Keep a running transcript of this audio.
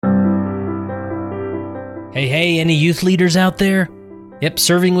Hey, any youth leaders out there? Yep,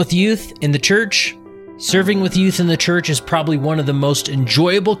 serving with youth in the church. Serving with youth in the church is probably one of the most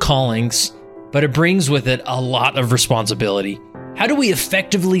enjoyable callings, but it brings with it a lot of responsibility. How do we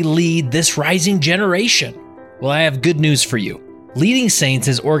effectively lead this rising generation? Well, I have good news for you. Leading Saints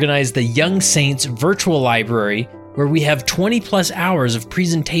has organized the Young Saints Virtual Library, where we have 20 plus hours of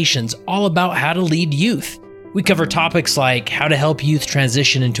presentations all about how to lead youth. We cover topics like how to help youth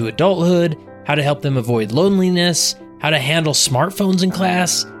transition into adulthood, how to help them avoid loneliness, how to handle smartphones in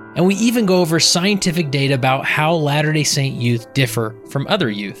class, and we even go over scientific data about how Latter-day Saint youth differ from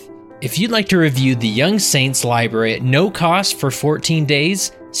other youth. If you'd like to review the Young Saints Library at no cost for 14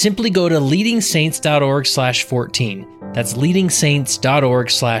 days, simply go to leadingsaints.org/14. That's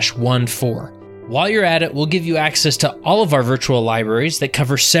leadingsaints.org/14. While you're at it, we'll give you access to all of our virtual libraries that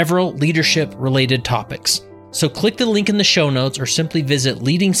cover several leadership-related topics. So click the link in the show notes or simply visit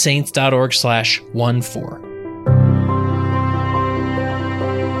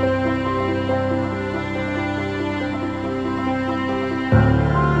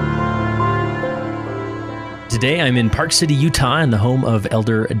Today I'm in Park City, Utah, in the home of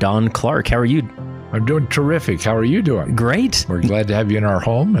Elder Don Clark. How are you? I'm doing terrific. How are you doing? Great. We're glad to have you in our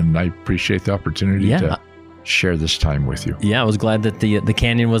home, and I appreciate the opportunity to share this time with you. Yeah, I was glad that the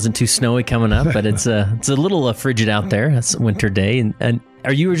canyon wasn't too snowy coming up, but it's a little frigid out there. It's a winter day. And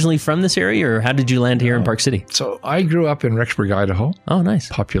are you originally from this area, or how did you land here in Park City? So I grew up in Rexburg, Idaho. Oh, nice.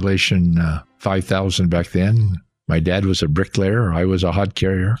 Population 5,000 back then. My dad was a bricklayer. I was a hod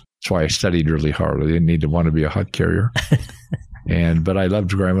carrier. That's why I studied really hard. I didn't need to want to be a hod carrier. But I loved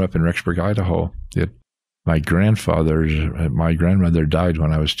growing up in Rexburg, Idaho. My grandmother died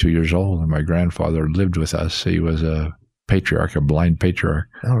when I was 2 years old, and my grandfather lived with us. He was a patriarch, a blind patriarch.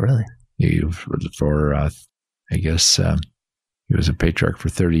 Oh, really? He was a patriarch for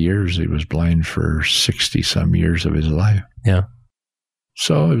 30 years. He was blind for 60-some years of his life. Yeah.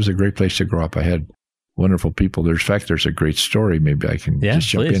 So it was a great place to grow up. I had wonderful people. There's a great story. Maybe I can just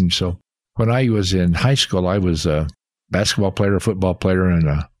jump in. So when I was in high school, I was a basketball player, a football player, and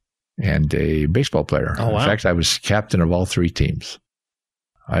a baseball player. Oh, wow. In fact, I was captain of all three teams.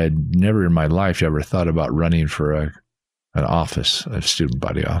 I had never in my life ever thought about running for an office, a student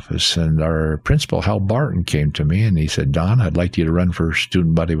body office. And our principal, Hal Barton, came to me and he said, "Don, I'd like you to run for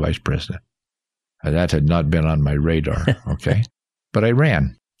student body vice president." And that had not been on my radar, okay? But I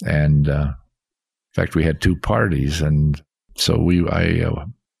ran. And in fact, we had two parties. And so I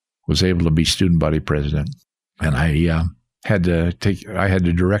was able to be student body president. And I had to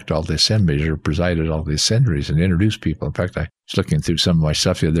direct all the assemblies, or presided all the assemblies, and introduce people. In fact, I was looking through some of my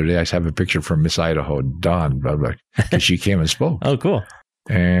stuff the other day. I have a picture from Miss Idaho, Dawn, because she came and spoke. Oh, cool.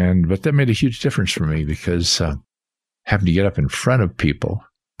 But that made a huge difference for me, because having to get up in front of people,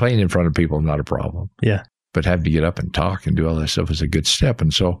 playing in front of people is not a problem. Yeah. But having to get up and talk and do all that stuff is a good step.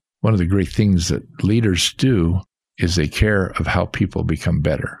 And so one of the great things that leaders do is they care of how people become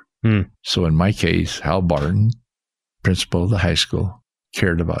better. So in my case, Hal Barton, principal of the high school,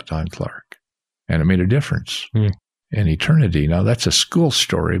 cared about Don Clark. And it made a difference in eternity. Now, that's a school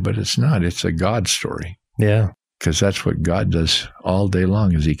story, but it's not. It's a God story. Yeah. Because that's what God does all day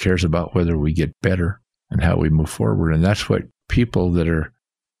long, is he cares about whether we get better and how we move forward. And that's what people that are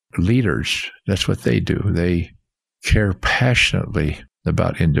leaders, that's what they do. They care passionately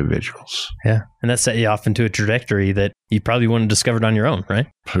about individuals. Yeah. And that set you off into a trajectory that you probably wouldn't have discovered on your own, right?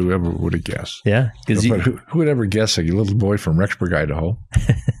 Whoever would have guessed. Yeah. Who would ever guess a little boy from Rexburg, Idaho?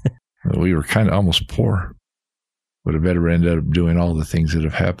 We were kind of almost poor. Would have ever ended up doing all the things that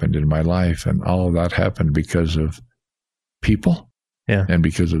have happened in my life. And all of that happened because of people. Yeah. And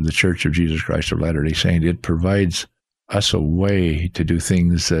because of the Church of Jesus Christ of Latter-day Saint. It provides us a way to do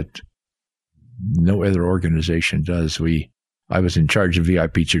things that no other organization does. I was in charge of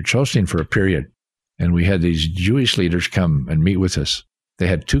VIP church hosting for a period, and we had these Jewish leaders come and meet with us. They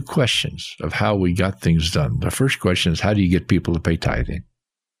had two questions of how we got things done. The first question is, how do you get people to pay tithing?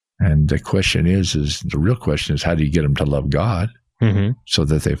 And the real question is, how do you get them to love God so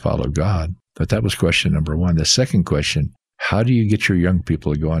that they follow God? But that was question number one. The second question, how do you get your young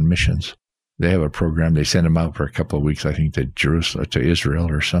people to go on missions? They have a program. They send them out for a couple of weeks, I think, to Jerusalem, to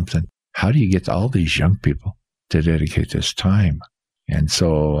Israel or something. How do you get all these young people to dedicate this time? And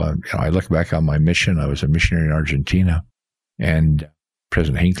so I look back on my mission. I was a missionary in Argentina, and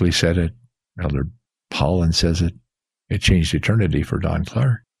President Hinckley said it. Elder Paulin says it. It changed eternity for Don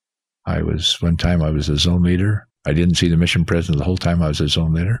Clark. One time I was a zone leader. I didn't see the mission president the whole time I was a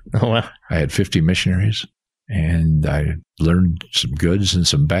zone leader. Oh, wow. I had 50 missionaries, and I learned some goods and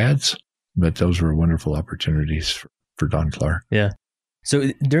some bads, but those were wonderful opportunities for Don Clark. Yeah.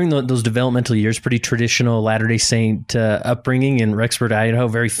 So during those developmental years, pretty traditional Latter-day Saint upbringing in Rexburg, Idaho,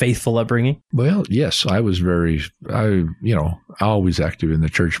 very faithful upbringing? Well, yes, I was always active in the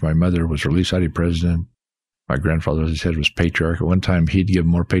church. My mother was Relief Society president. My grandfather, as I said, was patriarch. At one time, he'd give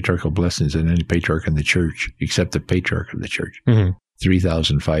more patriarchal blessings than any patriarch in the church, except the patriarch of the church.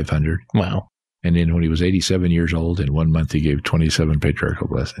 3,500. Wow. And then when he was 87 years old, in 1 month, he gave 27 patriarchal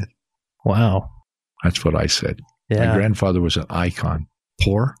blessings. Wow. That's what I said. Yeah. My grandfather was an icon.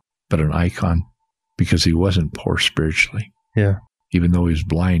 Poor, but an icon, because he wasn't poor spiritually. Yeah. Even though he was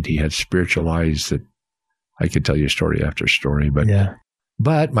blind, he had spiritual eyes that I could tell you story after story.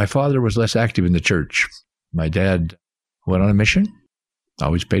 But my father was less active in the church. My dad went on a mission,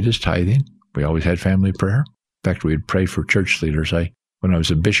 always paid his tithing. We always had family prayer. In fact, we'd pray for church leaders. When I was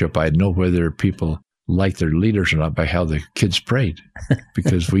a bishop, I'd know whether people liked their leaders or not by how the kids prayed,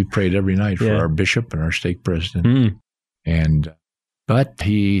 because we prayed every night for our bishop and our stake president. But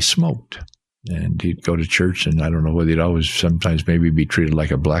he smoked, and he'd go to church, and I don't know whether he'd always sometimes maybe be treated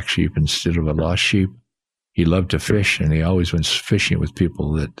like a black sheep instead of a lost sheep. He loved to fish, and he always went fishing with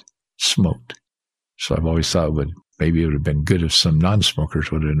people that smoked. So I've always thought maybe it would have been good if some non-smokers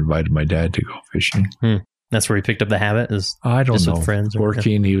would have invited my dad to go fishing. That's where he picked up the habit? I don't know. With friends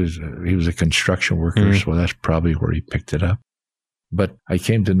working, he was a construction worker, so that's probably where he picked it up. But I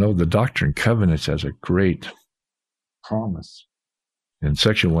came to know the Doctrine and Covenants as a great promise. In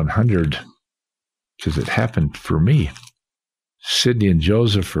section 100, because it happened for me, Sidney and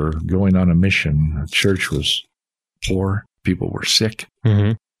Joseph are going on a mission. The church was poor. People were sick.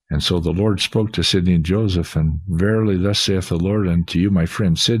 And so the Lord spoke to Sidney and Joseph, and verily thus saith the Lord unto you, my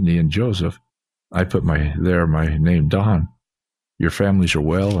friend Sidney and Joseph, I put my name Don. Your families are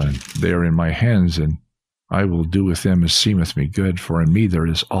well, and they are in my hands, and I will do with them as seemeth me good, for in me there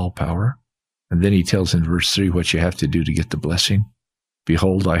is all power. And then he tells in verse 3 what you have to do to get the blessing.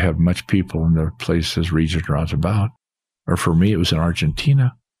 Behold, I have much people in the places, region round about. Or for me, it was in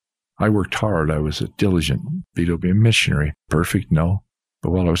Argentina. I worked hard. I was a diligent, obedient missionary. Perfect? No.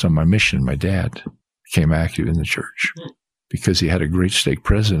 But while I was on my mission, my dad became active in the church because he had a great stake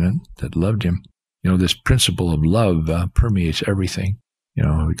president that loved him. This principle of love permeates everything.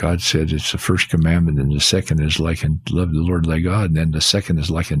 God said it's the first commandment, and the second is likened, love the Lord thy God, and then the second is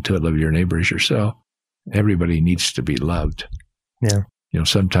likened to it, love your neighbor as yourself. Everybody needs to be loved. Yeah.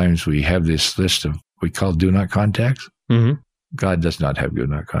 Sometimes we have this list of we call do not contacts. God does not have do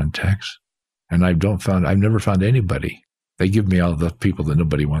not contacts. And I've never found anybody. They give me all the people that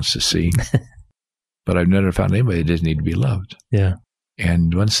nobody wants to see. But I've never found anybody that doesn't need to be loved. Yeah.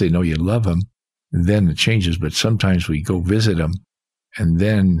 And once they know you love them, then it changes. But sometimes we go visit them, and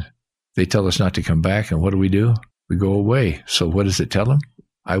then they tell us not to come back. And what do? We go away. So what does it tell them?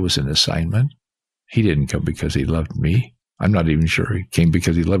 I was an assignment. He didn't come because he loved me. I'm not even sure he came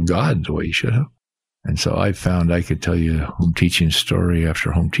because he loved God the way he should have. And so I found I could tell you home teaching story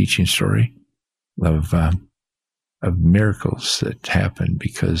after home teaching story of miracles that happened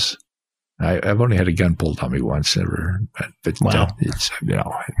because I've only had a gun pulled on me once, never. But wow.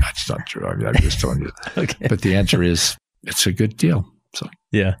 That's not true. I'm just telling you. Okay. But the answer is it's a good deal. So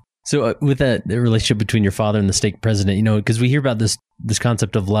yeah. So with the relationship between your father and the stake president, because we hear about this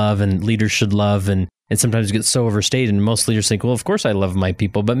concept of love and leaders should love, and sometimes it gets so overstated, and most leaders think, well, of course I love my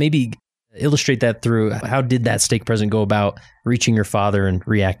people, but maybe illustrate that through how did that stake president go about reaching your father and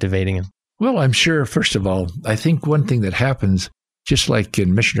reactivating him? Well, I'm sure, first of all, I think one thing that happens, just like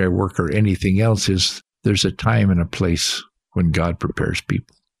in missionary work or anything else, is there's a time and a place when God prepares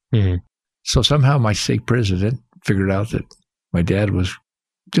people. Mm-hmm. So somehow my stake president figured out that my dad was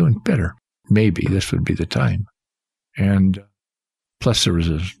doing better. Maybe this would be the time. And plus there was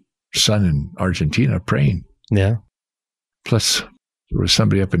a son in Argentina praying. Yeah. Plus there was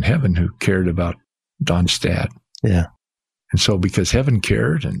somebody up in heaven who cared about Don's dad. Yeah. And so because heaven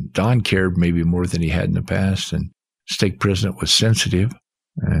cared and Don cared maybe more than he had in the past, and stake president was sensitive,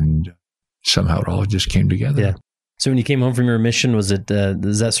 and somehow it all just came together. Yeah. So when you came home from your mission, is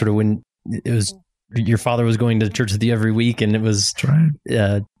that sort of when it was your father was going to church with you every week, and it was... That's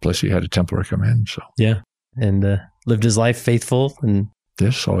right. Plus he had a Templar come in, so... Yeah. And lived his life faithful and...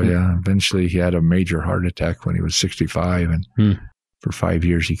 Yes, yeah. Eventually he had a major heart attack when he was 65, and for 5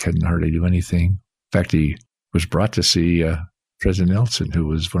 years he couldn't hardly do anything. In fact, he was brought to see President Nelson, who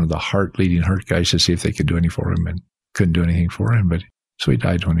was one of the leading heart guys, to see if they could do anything for him, and couldn't do anything for him. But so he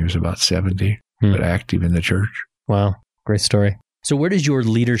died when he was about 70, but active in the church. Wow. Great story. So where does your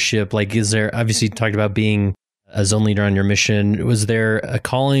leadership, is there, obviously you talked about being a zone leader on your mission. Was there a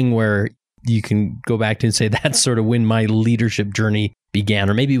calling where you can go back to and say, that's sort of when my leadership journey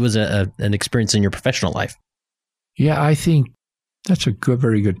began? Or maybe it was an experience in your professional life? Yeah, I think That's a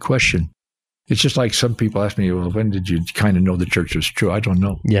very good question. It's just like some people ask me, well, when did you kind of know the church was true? I don't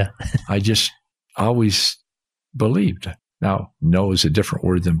know. Yeah. I just always believed. Now, know is a different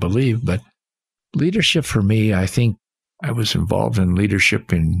word than believe, but leadership for me, I think I was involved in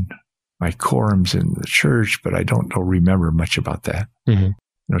leadership in my quorums in the church, but I don't remember much about that.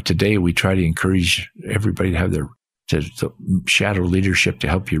 Mm-hmm. Today we try to encourage everybody to have to shadow leadership to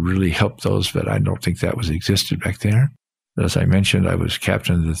help you really help those, but I don't think that was existed back there. As I mentioned, I was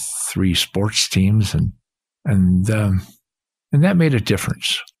captain of the 3 sports teams, and that made a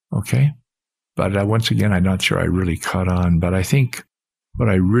difference. Okay, but once again, I'm not sure I really caught on. But I think what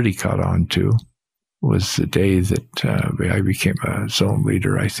I really caught on to was the day that I became a zone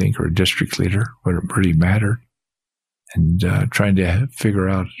leader, I think, or a district leader, where it really mattered, and trying to figure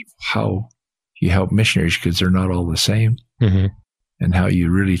out how you help missionaries because they're not all the same, mm-hmm. and how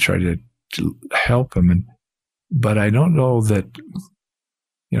you really try to help them. But I don't know that,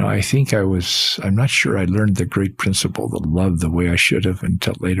 I think I'm not sure I learned the great principle, the love, the way I should have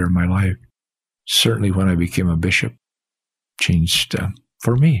until later in my life. Certainly when I became a bishop, changed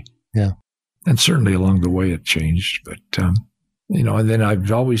for me. Yeah. And certainly along the way it changed. But, and then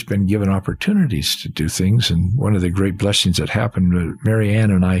I've always been given opportunities to do things. And one of the great blessings that happened, Mary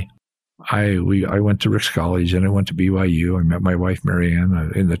Ann and I went to Ricks College and I went to BYU. I met my wife, Mary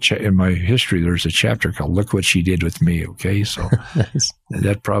Ann. In my history, there's a chapter called Look What She Did With Me. Okay. So nice.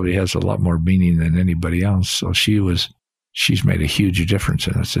 That probably has a lot more meaning than anybody else. So she's made a huge difference.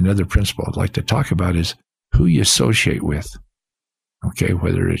 And that's another principle I'd like to talk about is who you associate with. Okay.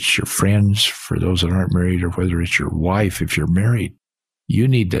 Whether it's your friends, for those that aren't married, or whether it's your wife, if you're married, you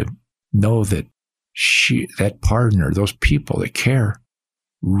need to know that that partner, those people that care,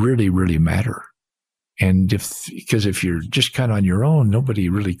 really, really matter. And because if you're just kind of on your own, nobody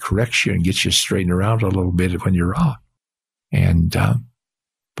really corrects you and gets you straightened around a little bit when you're off. And,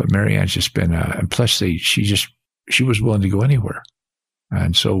 but Mary Ann's just been, and plus she was willing to go anywhere.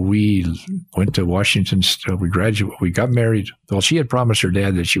 And so we went to Washington. We got married. Well, she had promised her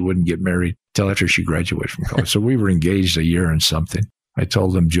dad that she wouldn't get married till after she graduated from college. So we were engaged a year and something. I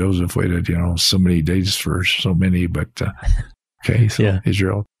told them Joseph waited, so many days for so many, but, okay, so yeah.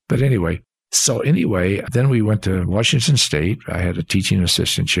 Israel. But anyway, then we went to Washington State. I had a teaching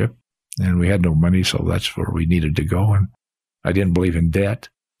assistantship, and we had no money, so that's where we needed to go. And I didn't believe in debt,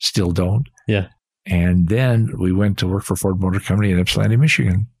 still don't. Yeah. And then we went to work for Ford Motor Company in Ypsilanti,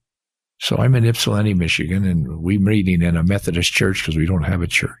 Michigan. So I'm in Ypsilanti, Michigan, and we're meeting in a Methodist church because we don't have a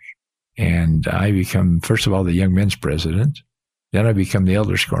church. And I become, first of all, the young men's president. Then I become the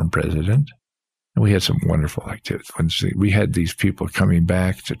elders quorum president. And we had some wonderful activities. We had these people coming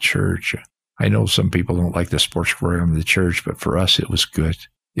back to church. I know some people don't like the sports program of the church, but for us, it was good.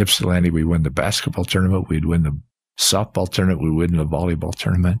 Ypsilanti, we won the basketball tournament. We'd win the softball tournament. We'd win the volleyball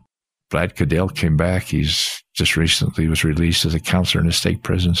tournament. Brad Cadell came back. He's just recently was released as a counselor in the stake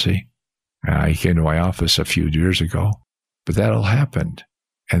presidency. He came to my office a few years ago, but that all happened.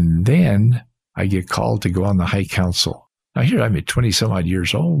 And then I get called to go on the High Council. Now here I'm at 20 some odd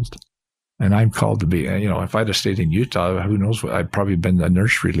years old. And I'm called to be, if I'd have stayed in Utah, who knows, I'd probably been the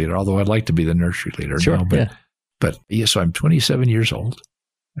nursery leader, although I'd like to be the nursery leader sure, now. But so I'm 27 years old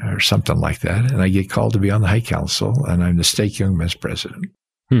or something like that. And I get called to be on the High Council, and I'm the stake young men's president.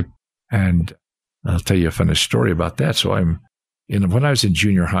 And I'll tell you a funny story about that. So when I was in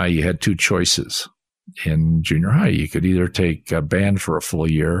junior high, you had 2 choices. In junior high, you could either take a band for a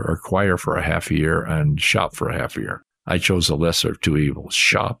full year or choir for a half a year and shop for a half a year. I chose the lesser of 2 evils,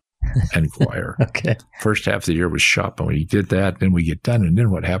 shop and choir. Okay. First half of the year was shop, and we did that. Then we get done, and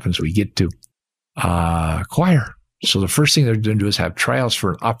then what happens? We get to choir. So the first thing they're going to do is have tryouts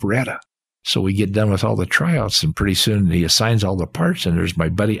for an operetta. So we get done with all the tryouts, and pretty soon he assigns all the parts, and there's my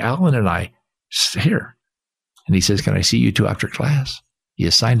buddy Alan and I here. And he says, "Can I see you 2 after class?" He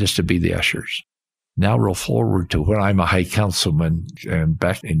assigned us to be the ushers. Now roll forward to when I'm a high councilman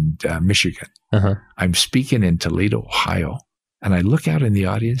back in Michigan. Uh-huh. I'm speaking in Toledo, Ohio. And I look out in the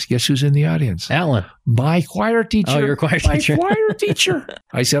audience. Guess who's in the audience? Alan. My choir teacher. Oh, your choir teacher. My choir teacher.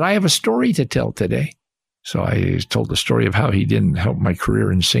 I said, I have a story to tell today. So I told the story of how he didn't help my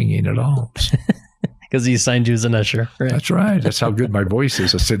career in singing at all. Because he assigned you as an usher. Right? That's right. That's how good my voice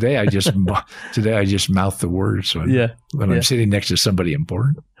is. So today I just mouth the words when I'm sitting next to somebody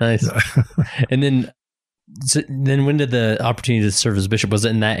important. Nice. And then when did the opportunity to serve as bishop? Was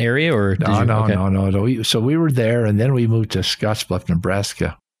it in that area or? No. So we were there, and then we moved to Scottsbluff,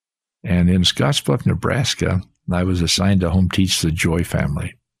 Nebraska. And in Scottsbluff, Nebraska, I was assigned to home teach the Joy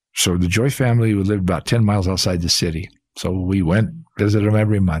family. So the Joy family lived about 10 miles outside the city. So we went, visited them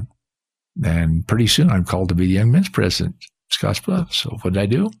every month. And pretty soon I'm called to be the young men's president. Scottsbluff. So what did I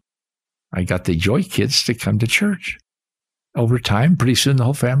do? I got the Joy kids to come to church. Over time, pretty soon the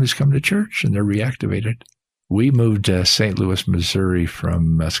whole family's come to church and they're reactivated. We moved to St. Louis, Missouri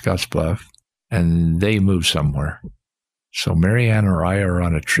from Scottsbluff, and they moved somewhere. So Marianne or I are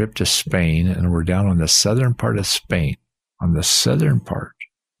on a trip to Spain, and we're down on the southern part of Spain, on the southern part.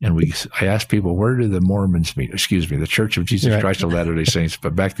 And I asked people, where do the Mormons meet? The Church of Jesus Christ of Latter-day Saints.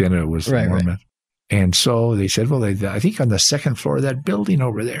 But back then it was the Mormons. Right. And so they said, well, I think on the second floor of that building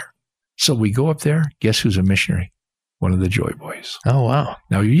over there. So we go up there. Guess who's a missionary? One of the Joy Boys. Oh, wow.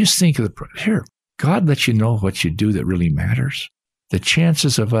 Now you just think of here, God lets you know what you do that really matters. The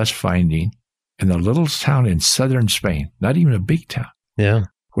chances of us finding in the little town in southern Spain, not even a big town,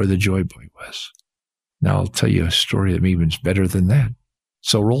 where the Joy Boy was. Now I'll tell you a story that maybe is better than that.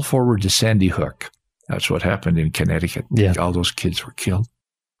 So roll forward to Sandy Hook. That's what happened in Connecticut. Yeah. All those kids were killed.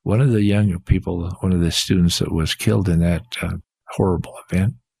 One of the young people, one of the students that was killed in that horrible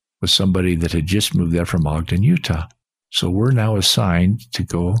event was somebody that had just moved there from Ogden, Utah. So we're now assigned to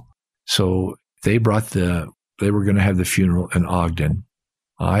go. So they were going to have the funeral in Ogden.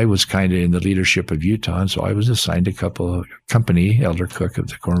 I was kind of in the leadership of Utah, and so I was assigned a company, Elder Cook of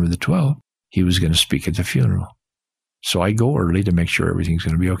the Quorum of the 12. He was going to speak at the funeral. So I go early to make sure everything's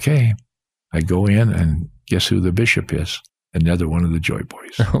going to be okay. I go in, and guess who the bishop is? Another one of the Joy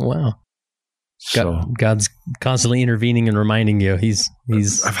Boys. Oh, wow. God's constantly intervening and reminding you he's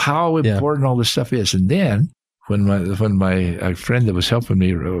of how important all this stuff is. And then when my friend that was helping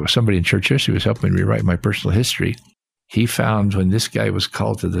me, somebody in church history was helping me write my personal history, he found when this guy was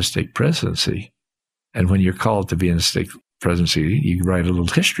called to the stake presidency, and when you're called to be in the stake presidency, you write a little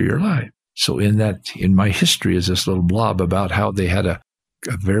history of your life. So in my history is this little blob about how they had a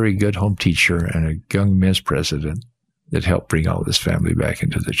very good home teacher and a young men's president that helped bring all this family back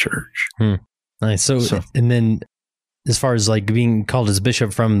into the church. Nice. So, and then as far as like being called as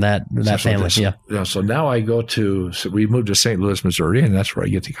bishop from that family. So now I we moved to St. Louis, Missouri, and that's where I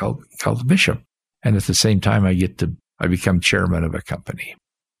get to call the bishop. And at the same time, I become chairman of a company.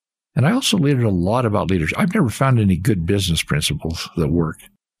 And I also learned a lot about leadership. I've never found any good business principles that work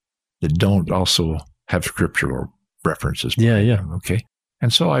that don't also have scriptural references. Okay.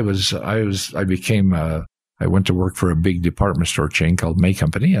 And so I went to work for a big department store chain called May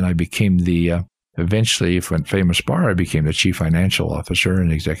Company, and I became eventually, when Famous Bar, I became the chief financial officer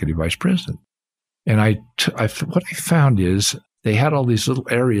and executive vice president. And what I found is they had all these little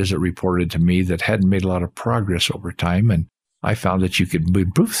areas that reported to me that hadn't made a lot of progress over time. And I found that you could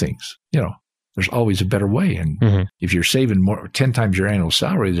improve things. There's always a better way. And if you're saving 10 times your annual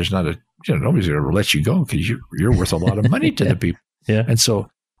salary, there's not nobody's going to let you go because you're worth a lot of money to the people. Yeah. And so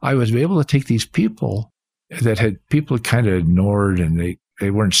I was able to take these people that people kind of ignored, and they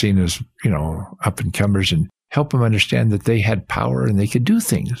weren't seen as, up and comers, and help them understand that they had power and they could do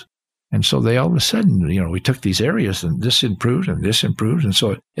things. And so they all of a sudden, we took these areas and this improved and this improved. And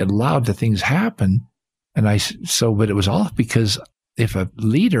so it allowed the things happen. But it was all because if a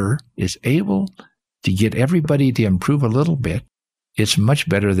leader is able to get everybody to improve a little bit, it's much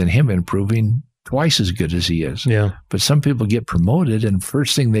better than him improving twice as good as he is. Yeah. But some people get promoted, and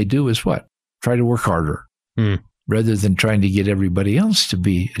first thing they do is what? Try to work harder. Rather تhan trying to get everybody else to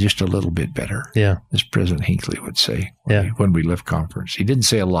be just a little bit better. Yeah. As President Hinckley would say when we left conference. He didn't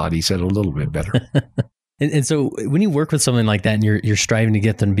say a lot. He said a little bit better. And so when you work with someone like that and you're striving to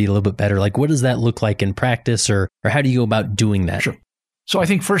get them to be a little bit better, like what does that look like in practice, or how do you go about doing that? Sure. So I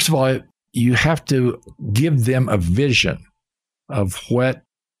think, first of all, you have to give them a vision of what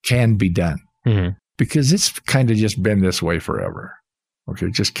can be done. Because it's kind of just been this way forever.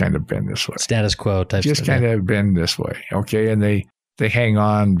 Okay, just kind of been this way. Status quo type just kind of been this way. Okay, and they hang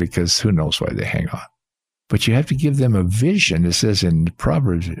on because who knows why they hang on. But you have to give them a vision. It says in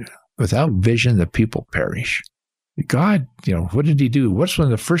Proverbs, without vision, the people perish. God, what did he do? What's one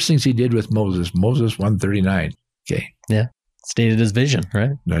of the first things he did with Moses? Moses 139. Okay. Yeah. Stated his vision,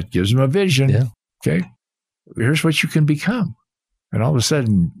 right? That gives him a vision. Yeah. Okay. Here's what you can become. And all of a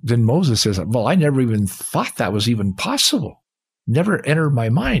sudden, then Moses says, well, I never even thought that was even possible. Never entered my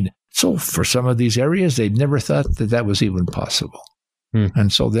mind. So for some of these areas, they never thought that was even possible.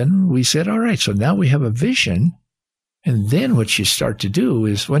 And so then we said, all right, so now we have a vision. And then what you start to do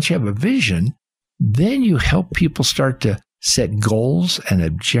is once you have a vision, then you help people start to set goals and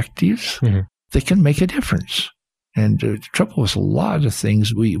objectives that can make a difference. And the trouble with a lot of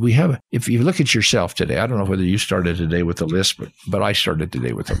things, we have, if you look at yourself today, I don't know whether you started today with a list, but I started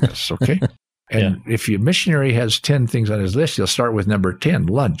today with a list, okay? And if your missionary has 10 things on his list, he'll start with number 10,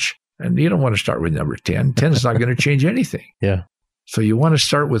 lunch. And you don't want to start with number 10. 10 is not going to change anything. Yeah. So you want to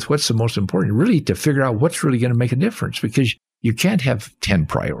start with what's the most important, really to figure out what's really going to make a difference, because you can't have 10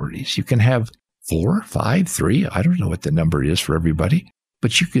 priorities. You can have 4, 5, 3. I don't know what the number is for everybody,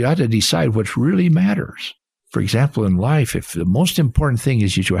 but you got to decide what really matters. For example, in life, if the most important thing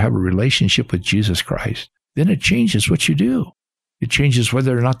is you to have a relationship with Jesus Christ, then it changes what you do. It changes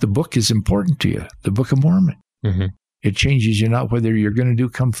whether or not the book is important to you, the Book of Mormon. Mm-hmm. It changes you not whether you're going to do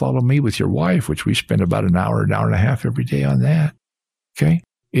Come Follow Me with your wife, which we spend about an hour and a half every day on that. Okay?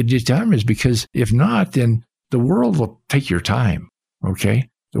 It determines, because if not, then the world will take your time. Okay?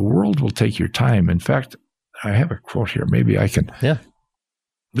 The world will take your time. In fact, I have a quote here. Maybe I can. Yeah.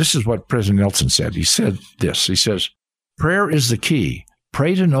 This is what President Nelson said. He said this. He says, prayer is the key.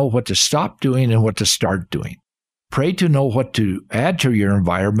 Pray to know what to stop doing and what to start doing. Pray to know what to add to your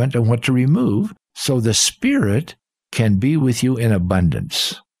environment and what to remove, so the Spirit can be with you in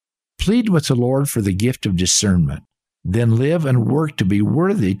abundance. Plead with the Lord for the gift of discernment. Then live and work to be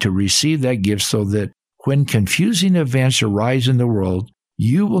worthy to receive that gift, so that when confusing events arise in the world,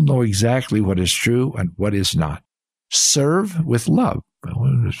 you will know exactly what is true and what is not. Serve with love.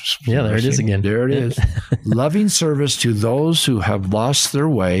 Yeah, there it is again. There it is. Loving service to those who have lost their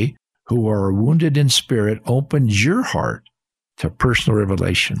way, who are wounded in spirit, opens your heart to personal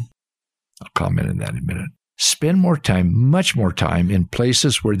revelation. I'll comment on that in a minute. Spend more time, much more time, in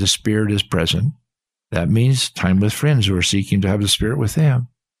places where the Spirit is present. That means time with friends who are seeking to have the Spirit with them.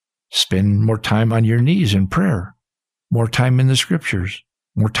 Spend more time on your knees in prayer, more time in the Scriptures,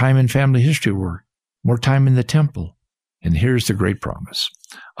 more time in family history work, more time in the temple. And here's the great promise.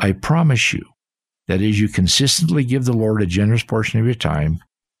 I promise you that as you consistently give the Lord a generous portion of your time,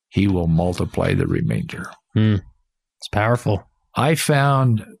 He will multiply the remainder. It's powerful. I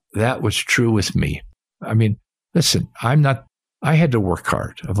found that was true with me. I mean, listen, I had to work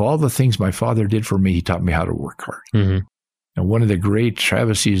hard. Of all the things my father did for me, he taught me how to work hard. Mm-hmm. And one of the great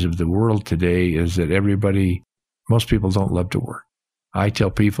travesties of the world today is that most people don't love to work. I tell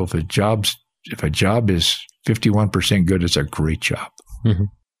people, if a job is 51% good, it's a great job. Mm-hmm.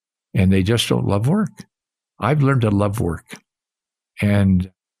 And they just don't love work. I've learned to love work.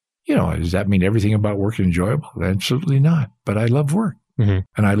 And, does that mean everything about work is enjoyable? Absolutely not. But I love work. Mm-hmm.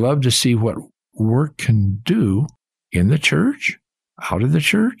 And I love to see what work can do in the church, out of the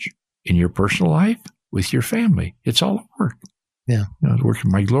church, in your personal life, with your family. It's all work. Yeah. It's work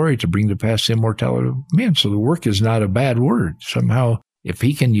in my glory to bring to pass the immortality of men. So the work is not a bad word. Somehow, if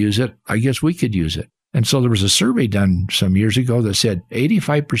he can use it, I guess we could use it. And so there was a survey done some years ago that said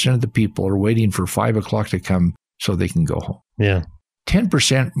 85% of the people are waiting for 5 o'clock to come so they can go home. Yeah.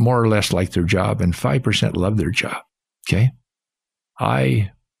 10% more or less like their job, and 5% love their job. Okay?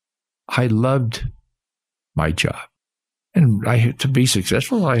 I loved my job. And to be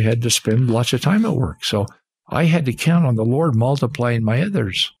successful, I had to spend lots of time at work. So I had to count on the Lord multiplying my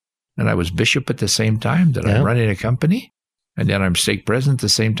others. And I was bishop at the same time that I'm running a company. And then I'm stake president at the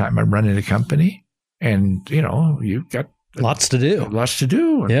same time I'm running a company. And, you've got lots to do.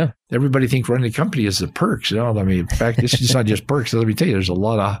 And yeah. Everybody thinks running a company is the perks. In fact, it's not just perks. Let me tell you, there's a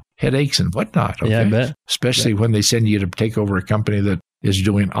lot of headaches and whatnot. Okay? Yeah, I bet. Especially when they send you to take over a company that is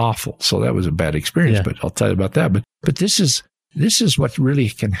doing awful. So that was a bad experience, but I'll tell you about that. But this is what really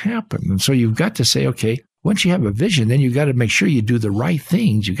can happen. And so you've got to say, okay, once you have a vision, then you've got to make sure you do the right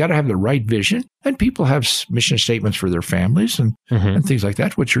things. You've got to have the right vision. And people have mission statements for their families and things like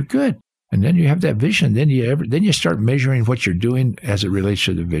that, which are good. And then you have that vision. Then you start measuring what you're doing as it relates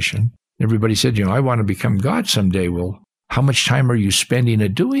to the vision. Everybody said, I want to become God someday. Well, how much time are you spending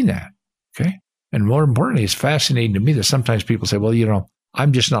at doing that? Okay. And more importantly, it's fascinating to me that sometimes people say, well,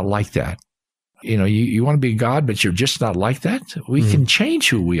 I'm just not like that. You want to be God, but you're just not like that. We can change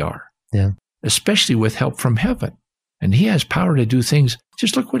who we are. Yeah. Especially with help from heaven. And he has power to do things.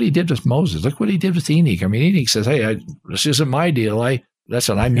 Just look what he did with Moses. Look what he did with Enoch. Enoch says, hey, this isn't my deal.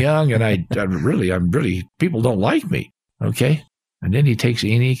 I'm young and I'm really, people don't like me. Okay. And then he takes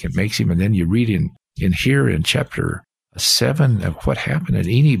Enoch and makes him, and then you read in here in chapter 7 of what happened. And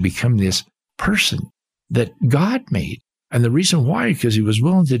Enoch became this person that God made. And the reason why, because he was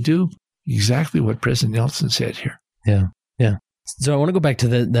willing to do exactly what President Nelson said here. Yeah. Yeah. So I want to go back to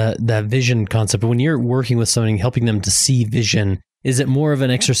the vision concept. When you're working with somebody, helping them to see vision, is it more of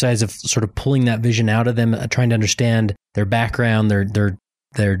an exercise of sort of pulling that vision out of them, trying to understand their background,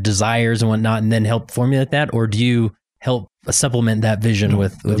 their desires and whatnot, and then help formulate that? Or do you help supplement that vision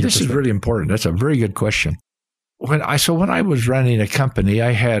with this is really important. That's a very good question. When I was running a company,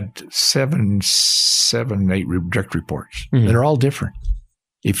 I had 8 direct reports. And they're all different.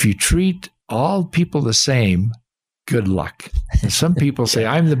 If you treat all people the same, good luck. And some people say,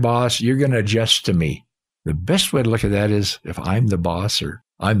 I'm the boss, you're going to adjust to me. The best way to look at that is if I'm the boss, or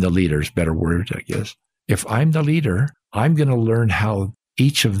I'm the leader is a better word, I guess. If I'm the leader, I'm going to learn how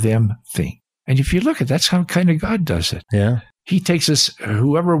each of them think. And if you look at that's how kind of God does it. Yeah. He takes us,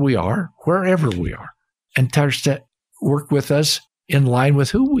 whoever we are, wherever we are, and starts to work with us in line with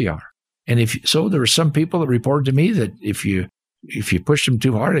who we are. And there were some people that reported to me that if you pushed them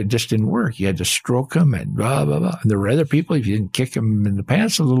too hard, it just didn't work. You had to stroke them and blah, blah, blah. And there were other people, if you didn't kick them in the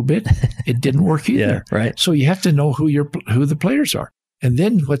pants a little bit, it didn't work either. Yeah, right. So you have to know who the players are. And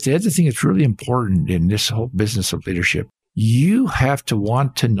then the other thing that's really important in this whole business of leadership, you have to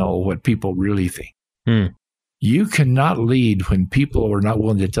want to know what people really think. You cannot lead when people are not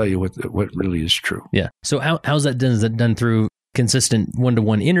willing to tell you what really is true. Yeah. So how's that done? Is that done through consistent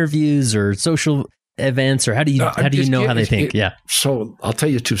one-to-one interviews or social events, or how do you know how they think? Yeah. So I'll tell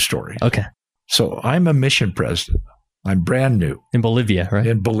you two stories. Okay. So I'm a mission president. I'm brand new. In Bolivia, right?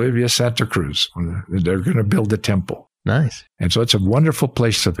 In Bolivia, Santa Cruz. They're going to build a temple. Nice. And so it's a wonderful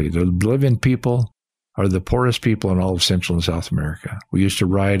place to be. The Bolivian people are the poorest people in all of Central and South America. We used to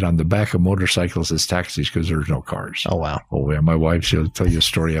ride on the back of motorcycles as taxis because there's no cars. Oh, wow. Oh, yeah. My wife, she'll tell you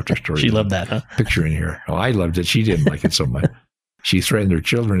story after story. She loved that, huh? Picture in here. Oh, I loved it. She didn't like it so much. She threatened her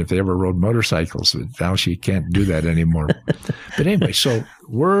children if they ever rode motorcycles. But now she can't do that anymore. But anyway, so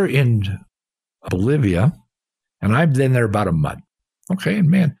we're in Bolivia, and I've been there about a month. Okay, and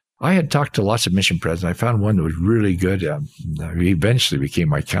man, I had talked to lots of mission presidents. I found one that was really good. He eventually became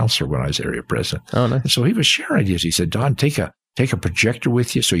my counselor when I was area president. Oh, nice. And so he was sharing ideas. He said, Don, take a projector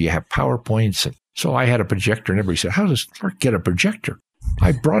with you so you have PowerPoints. And so I had a projector, and everybody said, how does Clark get a projector?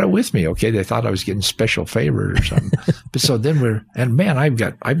 I brought it with me. Okay, they thought I was getting special favor or something. But so then I've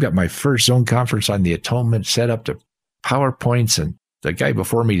got my first zone conference on the atonement set up to PowerPoints, and the guy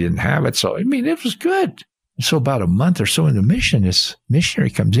before me didn't have it. So, I mean, it was good. So about a month or so in the mission, this missionary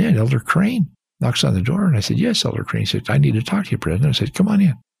comes in, Elder Crane, knocks on the door. And I said, yes, Elder Crane. He said, I need to talk to you, President. I said, come on in.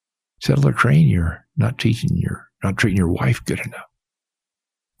 He said, Elder Crane, you're not treating your wife good enough.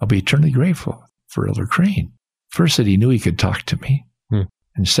 I'll be eternally grateful for Elder Crane. First, that he knew he could talk to me.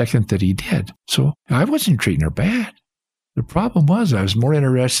 And second, that he did. So I wasn't treating her bad. The problem was I was more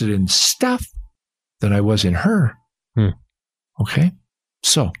interested in stuff than I was in her. Okay?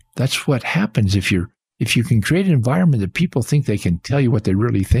 So that's what happens if you can create an environment that people think they can tell you what they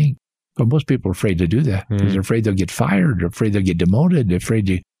really think. But most people are afraid to do that because they're afraid they'll get fired. They're afraid they'll get demoted. They're afraid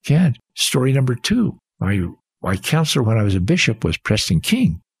they can't. Story number 2. My counselor when I was a bishop was Preston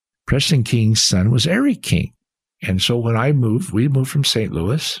King. Preston King's son was Eric King. And so when we moved from St.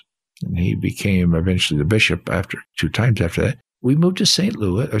 Louis, and he became eventually the bishop after 2 times after that. We moved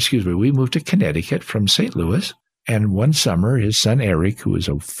to Connecticut from St. Louis. And one summer, his son Eric, who was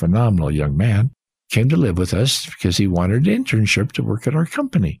a phenomenal young man, came to live with us because he wanted an internship to work at our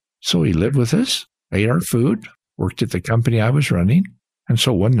company. So he lived with us, ate our food, worked at the company I was running. And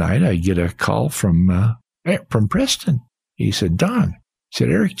so one night I get a call from Preston. He said, Don. He said,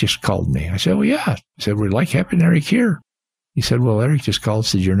 Eric just called me. I said, well, yeah. He said, we'd like having Eric here. He said, well, Eric just called and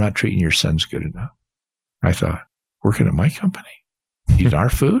said, you're not treating your sons good enough. I thought, working at my company, eating our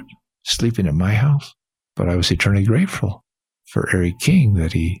food, sleeping at my house. But I was eternally grateful for Eric King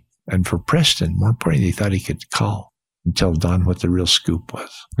and for Preston. More importantly, he thought he could call and tell Don what the real scoop was.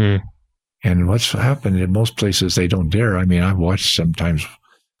 And what's happened in most places, they don't dare. I mean, I've watched sometimes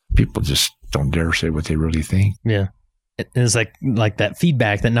people just don't dare say what they really think. Yeah. It's like that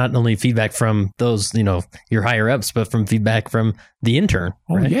feedback, that not only feedback from those, your higher ups, but from feedback from the intern.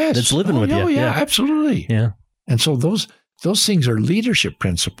 Right? Oh, yes. That's living with you. Oh, yeah, absolutely. Yeah. And so those things are leadership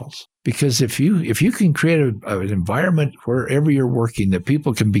principles, because if you can create an environment wherever you're working that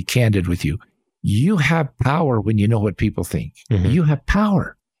people can be candid with you, you have power when you know what people think. You have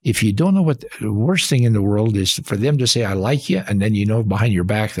power. If you don't know what the worst thing in the world is for them to say, I like you, and then behind your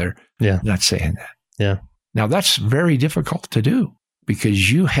back they're not saying that. Yeah. Now, that's very difficult to do because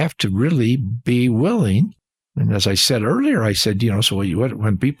you have to really be willing. And as I said earlier, I said, so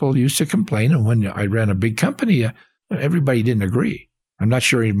when people used to complain, and when I ran a big company, everybody didn't agree. I'm not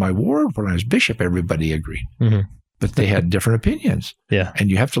sure in my ward, when I was bishop, everybody agreed. But they had different opinions. Yeah.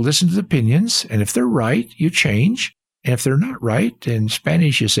 And you have to listen to the opinions. And if they're right, you change. And if they're not right, in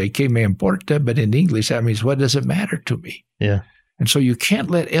Spanish, you say, que me importa. But in English, that means, what does it matter to me? Yeah. And so you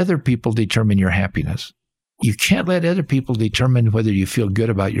can't let other people determine your happiness. You can't let other people determine whether you feel good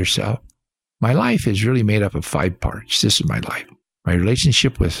about yourself. My life is really made up of 5 parts. This is my life. My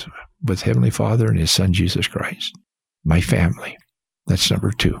relationship with Heavenly Father and His Son, Jesus Christ. My family. That's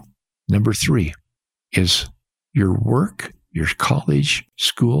number 2. Number 3 is your work, your college,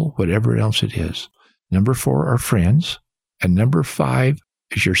 school, whatever else it is. Number 4 are friends. And number 5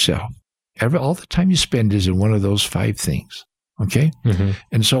 is yourself. All the time you spend is in one of those 5 things. Okay? Mm-hmm.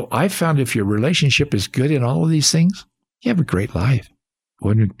 And so I found if your relationship is good in all of these things, you have a great life.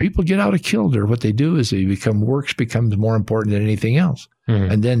 When people get out of kilter, what they do is works becomes more important than anything else.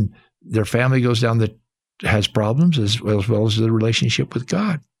 Mm-hmm. And then their family goes down that has problems as well as the relationship with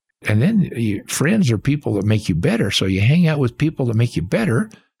God. And then friends are people that make you better. So you hang out with people that make you better,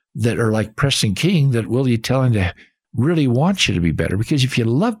 that are like Preston King, that will you tell him to really want you to be better. Because if you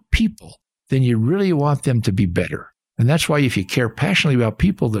love people, then you really want them to be better. And that's why if you care passionately about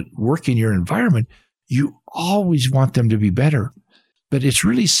people that work in your environment, you always want them to be better. But it's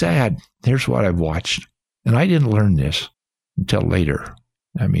really sad. Here's what I've watched. And I didn't learn this until later.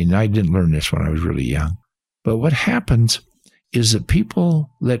 I didn't learn this when I was really young. But what happens is that people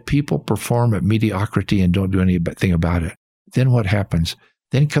let people perform at mediocrity and don't do anything about it. Then what happens?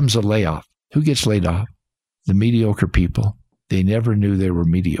 Then comes a layoff. Who gets laid off? The mediocre people. They never knew they were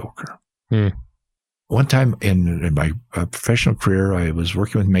mediocre. One time in my professional career, I was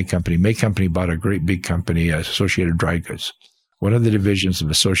working with May Company. May Company bought a great big company, Associated Dry Goods. One of the divisions of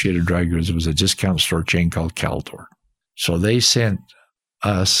Associated Dry Goods was a discount store chain called Caldor. So they sent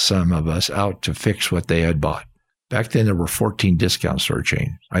some of us out to fix what they had bought. Back then, there were 14 discount store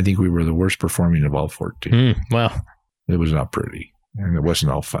chains. I think we were the worst performing of all 14. Wow. It was not pretty, and it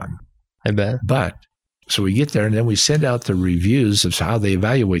wasn't all fun. I bet. But, so we get there, and then we send out the reviews of how they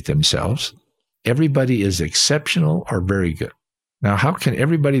evaluate themselves. Everybody is exceptional or very good. Now, how can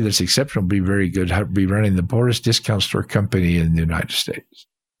everybody that's exceptional be very good be running the poorest discount store company in the United States?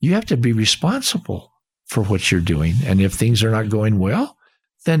 You have to be responsible for what you're doing. And if things are not going well,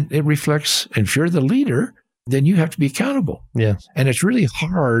 then it reflects, and if you're the leader, then you have to be accountable. Yeah. And it's really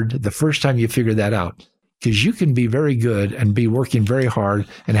hard the first time you figure that out, because you can be very good and be working very hard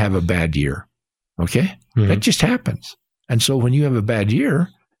and have a bad year. Okay? Mm-hmm. That just happens. And so when you have a bad year,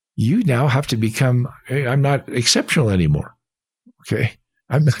 you now have to become, hey, I'm not exceptional anymore. Okay?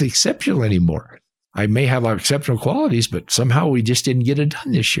 I'm not exceptional anymore. I may have exceptional qualities, but somehow we just didn't get it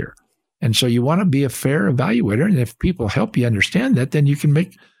done this year. And so you want to be a fair evaluator. And if people help you understand that, then you can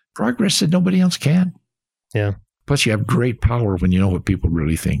make progress that nobody else can. Yeah. Plus, you have great power when you know what people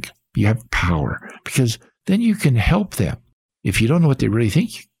really think. You have power because then you can help them. If you don't know what they really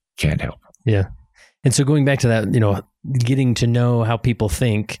think, you can't help them. Yeah. And so going back to that, getting to know how people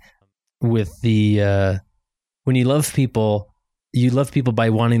think with the, when you love people by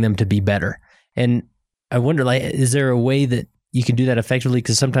wanting them to be better. And I wonder, is there a way that you can do that effectively?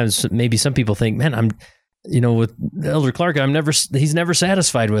 Because sometimes maybe some people think, man, with Elder Clark, he's never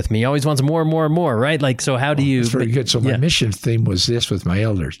satisfied with me. He always wants more and more and more, right? So how do you... That's very good. So my mission theme was this with my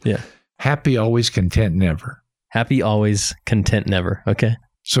elders. Yeah. Happy always, content never. Happy always, content never. Okay.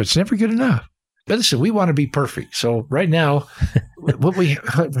 So it's never good enough. But listen, we want to be perfect. So right now, what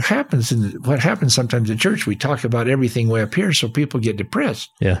happens sometimes in church, we talk about everything way up here so people get depressed.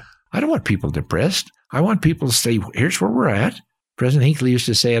 Yeah. I don't want people depressed. I want people to say, here's where we're at. President Hinckley used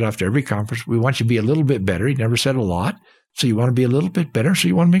to say it after every conference. We want you to be a little bit better. He never said a lot. So you want to be a little bit better. So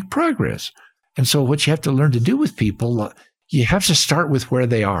you want to make progress. And so what you have to learn to do with people, you have to start with where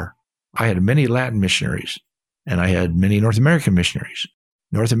they are. I had many Latin missionaries and I had many North American missionaries.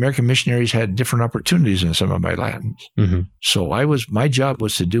 North American missionaries had different opportunities than some of my Latins. Mm-hmm. So my job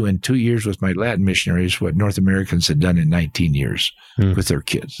was to do in 2 years with my Latin missionaries what North Americans had done in 19 years with their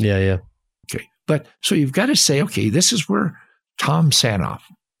kids. Yeah, yeah. Okay. But so you've got to say, okay, this is where Tom Sanoff,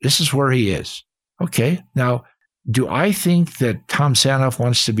 this is where he is. Okay. Now, do I think that Tom Sanoff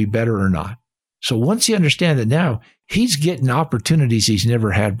wants to be better or not? So once you understand that now, he's getting opportunities he's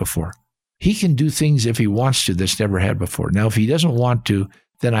never had before. He can do things if he wants to that's never had before. Now, if he doesn't want to,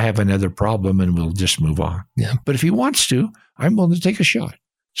 then I have another problem and we'll just move on. Yeah. But if he wants to, I'm willing to take a shot.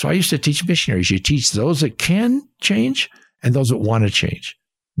 So I used to teach missionaries. You teach those that can change and those that want to change.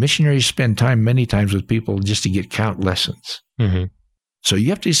 Missionaries spend time many times with people just to get count lessons. Mm-hmm. So you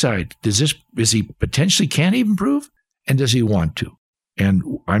have to decide, is he potentially can improve? And does he want to? And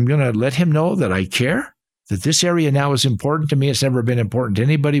I'm going to let him know that I care, that this area now is important to me. It's never been important to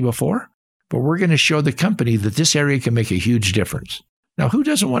anybody before. But we're going to show the company that this area can make a huge difference. Now, who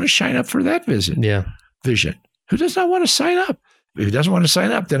doesn't want to sign up for that vision? Who does not want to sign up? If he doesn't want to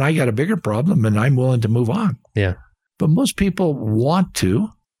sign up, then I got a bigger problem and I'm willing to move on. Yeah. But most people want to,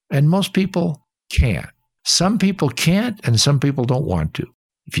 and most people can't. Some people can't, and some people don't want to.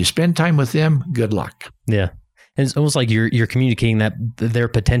 If you spend time with them, good luck. Yeah. And it's almost like you're communicating that their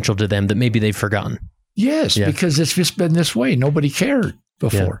potential to them that maybe they've forgotten. Yes, because it's just been this way. Nobody cared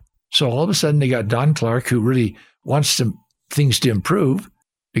before. Yeah. So all of a sudden they got Don Clark, who really wants things to improve,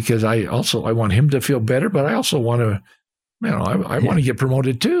 because I want him to feel better, but I also want to I want to get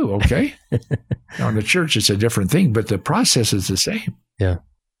promoted too. Okay. Now in the church, it's a different thing, but the process is the same. Yeah.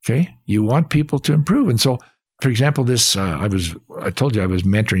 Okay. You want people to improve. And so, for example, I told you I was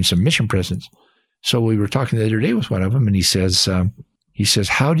mentoring some mission presidents. So we were talking the other day with one of them, and he says,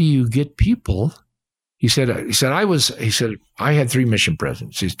 how do you get people? He said, I had 3 mission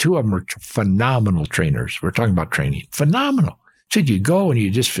presidents. He said, 2 of them were phenomenal trainers. We're talking about training. Phenomenal. He said, you go and you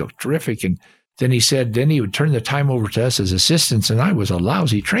just feel terrific. And then he would turn the time over to us as assistants, and I was a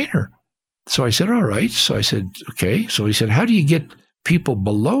lousy trainer. So I said, all right. So I said, okay. So he said, how do you get people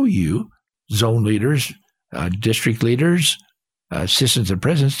below you, zone leaders, district leaders, assistants and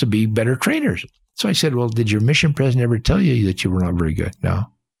presidents, to be better trainers? So I said, well, did your mission president ever tell you that you were not very good? No.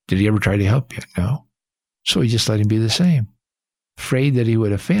 Did he ever try to help you? No. So he just let him be the same. Afraid that he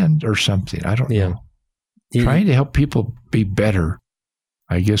would offend or something. I don't know. Trying to help people be better,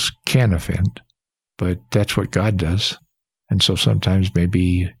 I guess, can offend. But that's what God does. And so sometimes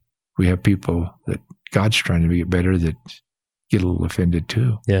maybe we have people that God's trying to make better that get a little offended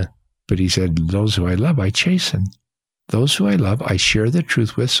too. Yeah. But he said, those who I love, I chasten. Those who I love, I share the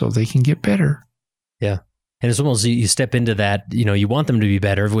truth with so they can get better. Yeah. And it's almost, you step into that, you want them to be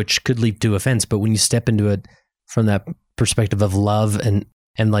better, which could lead to offense. But when you step into it from that perspective of love and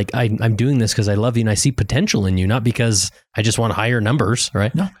like, I'm doing this because I love you and I see potential in you, not because I just want higher numbers,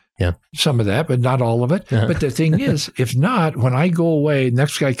 right? No. Yeah. Some of that, but not all of it. But the thing is, if not, when I go away,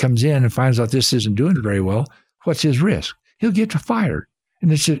 next guy comes in and finds out this isn't doing very well, what's his risk? He'll get fired.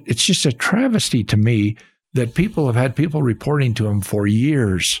 And it's just a travesty to me that people have had people reporting to them for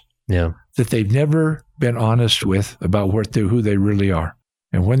years. Yeah. That they've never been honest with about who they really are.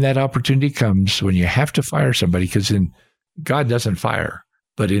 And when that opportunity comes, when you have to fire somebody, because God doesn't fire,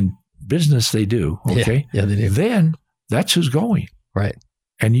 but in business they do, okay? Yeah, they do. Then that's who's going. Right.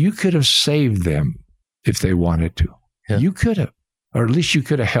 And you could have saved them if they wanted to. Yeah. You could have, or at least you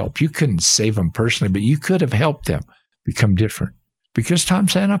could have helped. You couldn't save them personally, but you could have helped them become different. Because Tom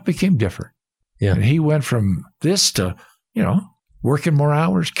Sanoff became different. Yeah. And he went from this to, working more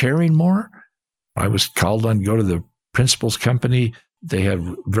hours, caring more. I was called on to go to the principal's company. They have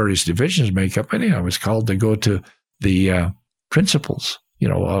various divisions make up. And I was called to go to the principals,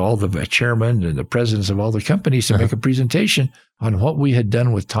 all the chairmen and the presidents of all the companies to make a presentation on what we had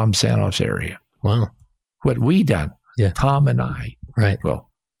done with Tom Sanoff's area. Wow. What we done. Yeah. Tom and I. Right.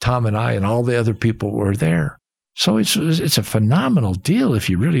 Well, Tom and I and all the other people were there. So it's a phenomenal deal if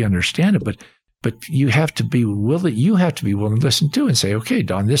you really understand it. But you have to be willing. You have to be willing to listen to and say, okay,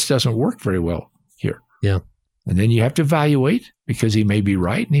 Don, this doesn't work very well here. Yeah. And then you have to evaluate because he may be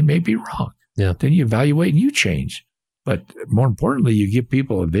right and he may be wrong. Yeah. Then you evaluate and you change. But more importantly, you give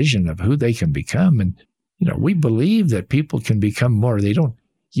people a vision of who they can become. And we believe that people can become more. You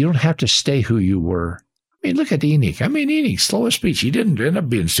don't have to stay who you were. I mean, look at Enoch. Enoch, slow of speech. He didn't end up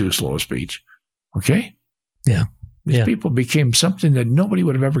being too slow of speech. Okay. Yeah. These people became something that nobody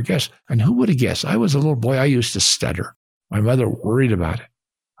would have ever guessed. And who would have guessed? I was a little boy. I used to stutter. My mother worried about it.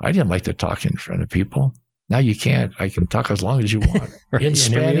 I didn't like to talk in front of people. Now you can't. I can talk as long as you want right. in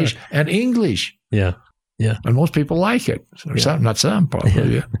Spanish and English. Yeah. Yeah. And most people like it. Or some, not some,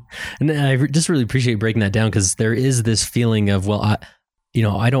 probably. Yeah. And I just really appreciate breaking that down because there is this feeling of, well, I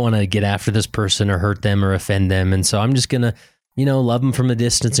don't want to get after this person or hurt them or offend them. And so I'm just going to, love them from a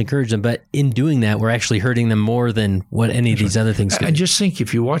distance, encourage them. But in doing that, we're actually hurting them more than what any of these other things do. And just think,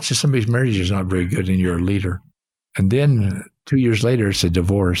 if you watch somebody's marriage is not very good and you're a leader, and then 2 years later it's a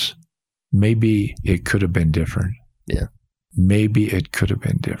divorce, maybe it could have been different. Yeah. Maybe it could have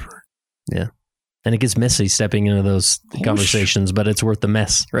been different. Yeah. And it gets messy stepping into those conversations, but it's worth the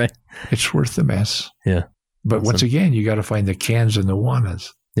mess, right? It's worth the mess. Yeah. But once again, you got to find the cans and the wannas.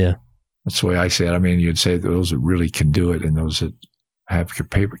 Yeah. That's the way I say it. You'd say those that really can do it and those that have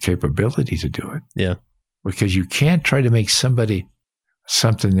capability to do it. Yeah. Because you can't try to make somebody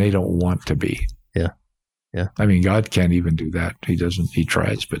something they don't want to be. Yeah. Yeah. God can't even do that. He doesn't. He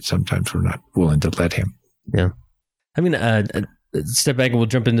tries, but sometimes we're not willing to let him. Yeah. Step back and we'll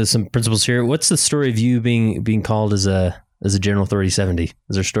jump into some principles here. What's the story of you being called as a General Authority 70? Is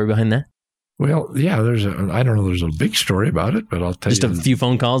there a story behind that? Well, yeah, I don't know, there's a big story about it, but I'll tell you. Just a few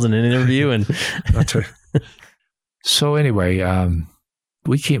phone calls and an interview. And So anyway, I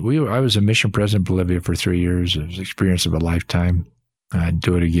was a mission president in Bolivia for 3 years. It was an experience of a lifetime. I'd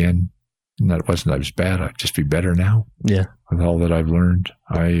do it again. And that wasn't, I was bad. I'd just be better now. Yeah. With all that I've learned.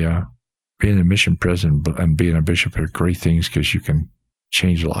 Being a mission president and being a bishop are great things because you can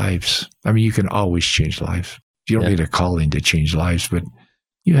change lives. You can always change lives. You don't need a calling to change lives, but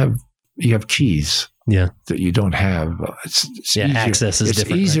you have keys that you don't have. It's easier. Access is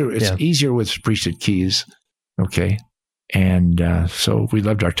different. Easier. Right? It's easier with priesthood keys. Okay. And so we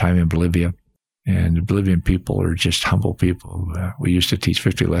loved our time in Bolivia. And the Bolivian people are just humble people. We used to teach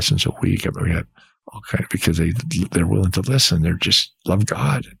 50 lessons a week. We had all kinds, because they're willing to listen. They're just love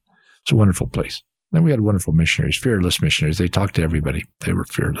God. It's a wonderful place. Then we had wonderful missionaries, fearless missionaries. They talked to everybody. They were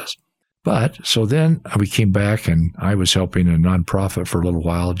fearless. But so then we came back, and I was helping a nonprofit for a little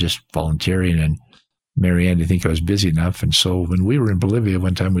while, just volunteering. And Marianne didn't think I was busy enough. And so when we were in Bolivia,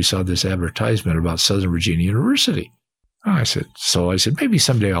 one time we saw this advertisement about Southern Virginia University. I said, maybe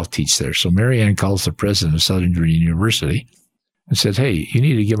someday I'll teach there. So Marianne calls the president of Southern Virginia University and said, hey, you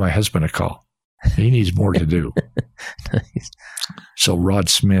need to give my husband a call. He needs more to do. Nice. So Rod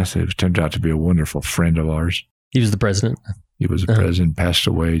Smith, who turned out to be a wonderful friend of ours. He was the president. He was the president, passed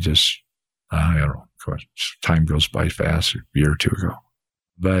away just, I don't know, of course, time goes by fast, a year or two ago.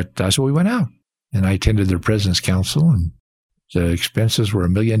 But so we went out, and I attended their president's council, and the expenses were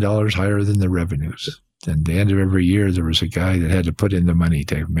 $1 million higher than the revenues. And at the end of every year, there was a guy that had to put in the money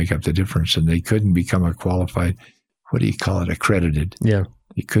to make up the difference, and they couldn't become a qualified, accredited. Yeah.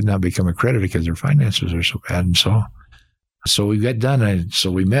 They could not become accredited because their finances are so bad. And so we got done. And so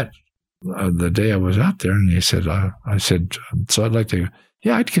we met the day I was out there, and he said, I said, so I'd like to,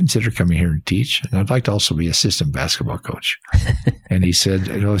 I'd consider coming here and teach. And I'd like to also be assistant basketball coach. And he said,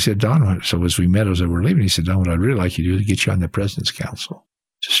 Don, so as we met, as we were leaving, he said, Don, what I'd really like you to do is get you on the president's council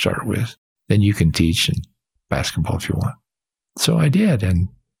to start with. Then you can teach in basketball if you want. So I did. And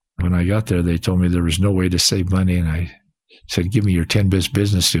when I got there, they told me there was no way to save money. And I said, give me your 10 best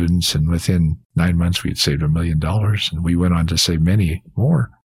business students. And within 9 months, we had saved $1 million. And we went on to save many more,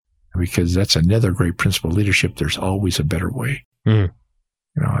 because that's another great principle of leadership. There's always a better way. Mm.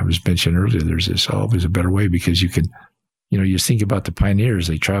 I was mentioning earlier, there's this always a better way, because you can, you think about the pioneers.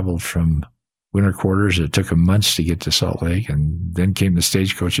 They traveled from winter quarters. It took them months to get to Salt Lake. And then came the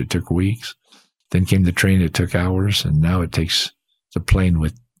stagecoach. It took weeks. Then came the train. It took hours. And now it takes the plane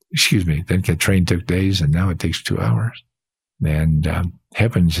then the train took days, and now it takes 2 hours. And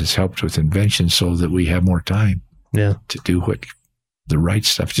Heavens has helped with inventions so that we have more time to do the right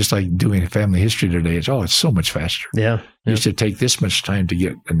stuff. Just like doing family history today, it's so much faster. Yeah. It used to take this much time to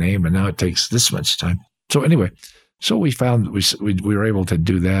get a name, and now it takes this much time. So anyway, we found we were able to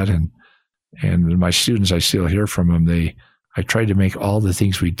do that, and my students, I still hear from them. I tried to make all the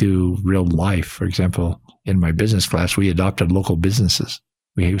things we do real life. For example, in my business class, we adopted local businesses.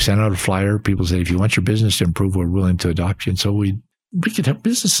 We sent out a flyer. People said, if you want your business to improve, we're willing to adopt you. And so we could help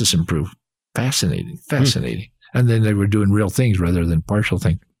businesses improve. Fascinating. And then they were doing real things rather than partial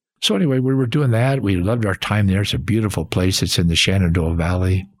things. So anyway, we were doing that. We loved our time there. It's a beautiful place. It's in the Shenandoah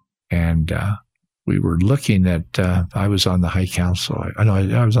Valley. And we were looking at, I was on the High Council.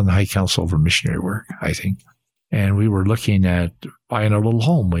 I was on the High Council for missionary work, I think. And we were looking at buying a little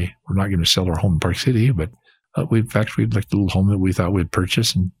home. We're not going to sell our home in Park City, but we'd looked at a little home that we thought we'd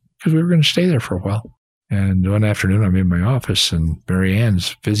purchase, and because we were going to stay there for a while. And one afternoon, I'm in my office, and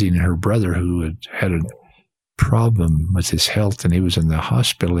Marianne's visiting her brother, who had a problem with his health, and he was in the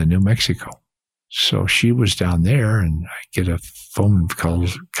hospital in New Mexico. So she was down there, and I get a phone call,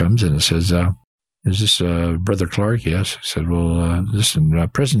 comes in and says, is this Brother Clark? Yes. I said, well, listen,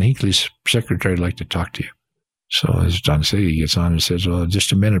 President Hinckley's secretary would like to talk to you. So as Don said, he gets on and says, well,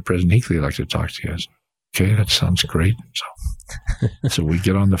 just a minute, President Hinckley would like to talk to you. I said, okay, that sounds great. So we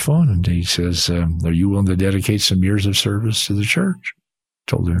get on the phone, and he says, are you willing to dedicate some years of service to the church?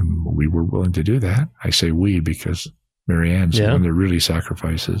 Told him we were willing to do that. I say we because Marianne's the one that really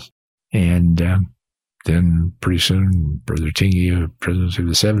sacrifices. And then pretty soon, Brother Tingey, President of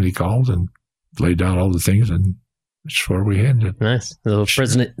the 70, called and laid out all the things, and that's where we ended. Nice. So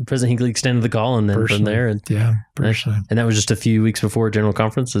President Hinckley extended the call, and then personally, from there. Personally. And that was just a few weeks before General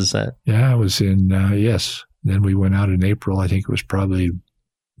Conference, is that? Yeah, it was in, yes. Then we went out in April. I think it was probably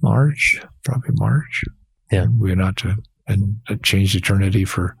March. Yeah. We went out and changed eternity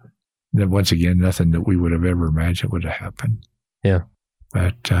for, once again, nothing that we would have ever imagined would have happened. Yeah.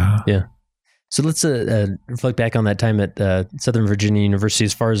 But, So let's reflect back on that time at Southern Virginia University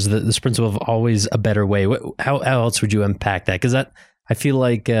as far as this principle of always a better way. How else would you unpack that? Because I feel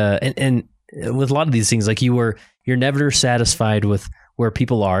like, and with a lot of these things, like you're never satisfied with where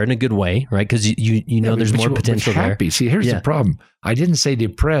people are in a good way, right? Because you know there's more potential there. Happy. See, here's the problem. I didn't say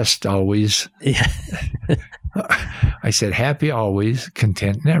depressed always. Yeah. I said happy always,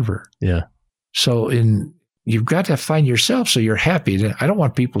 content never. Yeah. So you've got to find yourself so you're happy. I don't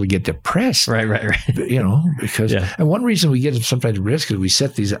want people to get depressed. Right. Because, and one reason we get sometimes depressed is we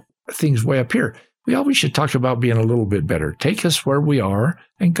set these things way up here. We always should talk about being a little bit better. Take us where we are,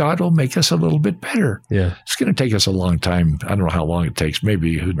 and God will make us a little bit better. Yeah. It's going to take us a long time. I don't know how long it takes.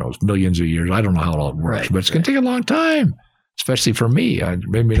 Maybe, who knows, millions of years. I don't know how it all works, but it's going to take a long time, especially for me.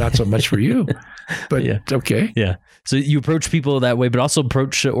 Maybe not so much for you, but okay. Yeah. So you approach people that way, but also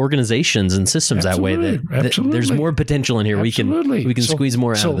approach organizations and systems that way. That there's more potential in here. Absolutely. We can squeeze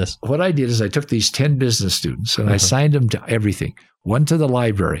more out of this. What I did is I took these 10 business students and I assigned them to everything. One to the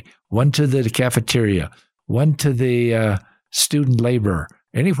library, one to the cafeteria, one to the student labor.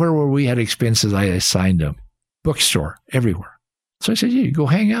 Anywhere where we had expenses, I assigned them. Bookstore, everywhere. So I said, you go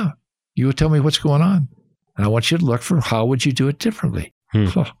hang out. You tell me what's going on. And I want you to look for how would you do it differently.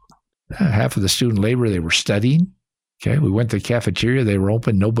 So, half of the student labor, they were studying. Okay, we went to the cafeteria. They were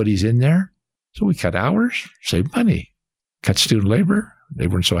open. Nobody's in there. So we cut hours, saved money. Cut student labor. They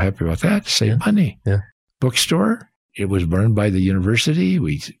weren't so happy about that. Saved money. Yeah. Bookstore. It was burned by the university.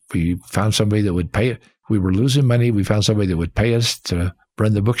 We found somebody that would pay it. We were losing money. We found somebody that would pay us to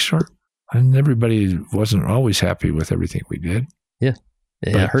run the bookstore. And everybody wasn't always happy with everything we did. Yeah.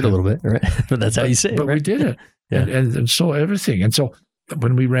 Yeah, it hurt a little bit, right? But that's how you say it, But right? we did it. Yeah. And so everything. And so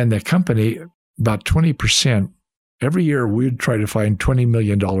when we ran that company, about 20%, every year we'd try to find $20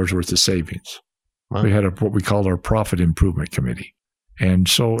 million worth of savings. Wow. We had what we called our profit improvement committee. And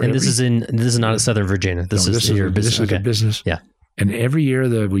so, this is not at Southern Virginia. This is your business. This is a business. Yeah. And every year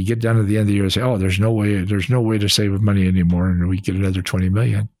that we get down to the end of the year and say, oh, there's no way to save money anymore. And we get another 20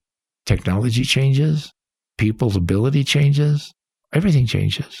 million. Technology changes, people's ability changes, everything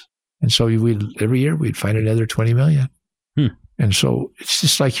changes. And so every year we'd find another 20 million. And so it's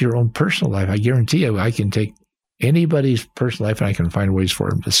just like your own personal life. I guarantee you, I can take anybody's personal life and I can find ways for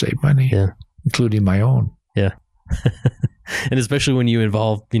them to save money, including my own. Yeah. And especially when you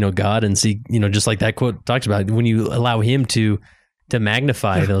involve, God and see, just like that quote talks about, when you allow him to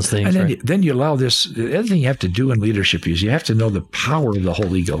magnify those things. And then you allow this. The other thing you have to do in leadership is you have to know the power of the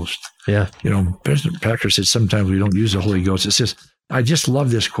Holy Ghost. Yeah. President Packer said sometimes we don't use the Holy Ghost. It says, I just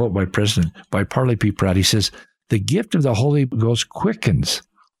love this quote by Parley P. Pratt. He says, the gift of the Holy Ghost quickens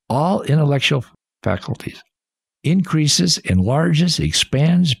all intellectual faculties, increases, enlarges,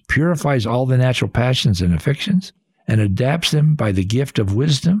 expands, purifies all the natural passions and affections, and adapts them by the gift of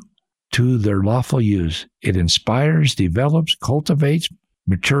wisdom to their lawful use. It inspires, develops, cultivates,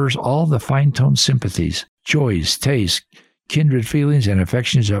 matures all the fine-toned sympathies, joys, tastes, kindred feelings, and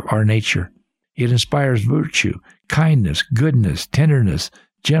affections of our nature. It inspires virtue, kindness, goodness, tenderness,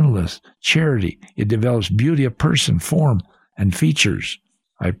 gentleness, charity. It develops beauty of person, form, and features.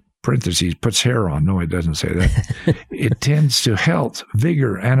 Parentheses, puts hair on. No, it doesn't say that. It tends to health,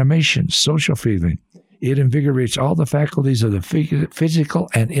 vigor, animation, social feeling. It invigorates all the faculties of the physical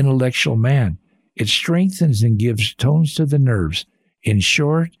and intellectual man. It strengthens and gives tones to the nerves. In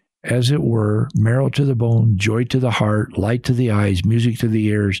short, as it were, marrow to the bone, joy to the heart, light to the eyes, music to the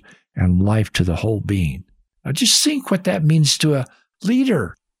ears, and life to the whole being. Now just think what that means to a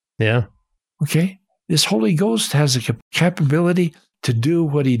leader. Yeah. Okay? This Holy Ghost has a capability to do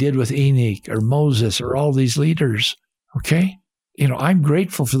what he did with Enoch or Moses or all these leaders. Okay? I'm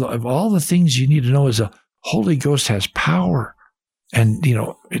grateful for of all the things you need to know is the Holy Ghost has power. And,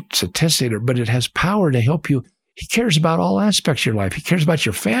 it's a testator, but it has power to help you. He cares about all aspects of your life. He cares about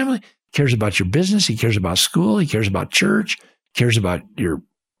your family. He cares about your business. He cares about school. He cares about church. He cares about your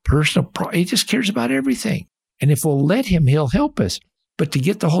personal. He just cares about everything. And if we'll let him, he'll help us. But to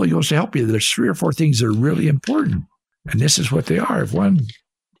get the Holy Ghost to help you, there's 3 or 4 things that are really important. And this is what they are. If one,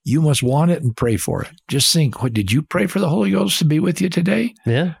 you must want it and pray for it. Just think, did you pray for the Holy Ghost to be with you today?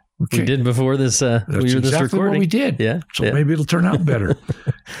 Yeah. Okay. We did before this. That's exactly what we did. Yeah. So maybe it'll turn out better.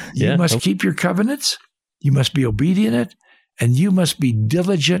 You must keep your covenants. You must be obedient, and you must be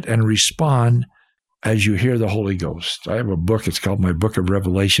diligent and respond as you hear the Holy Ghost. I have a book. It's called My Book of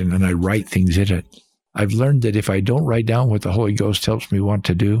Revelation, and I write things in it. I've learned that if I don't write down what the Holy Ghost helps me want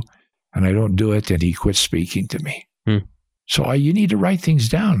to do, and I don't do it, then he quits speaking to me. So you need to write things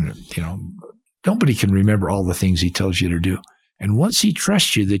down. Nobody can remember all the things he tells you to do. And once he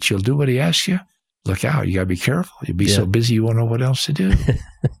trusts you that you'll do what he asks you, look out. You got to be careful. You'll be so busy you won't know what else to do.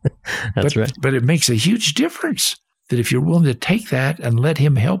 That's right. But it makes a huge difference that if you're willing to take that and let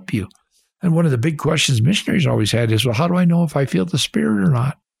him help you. And one of the big questions missionaries always had is, well, how do I know if I feel the Spirit or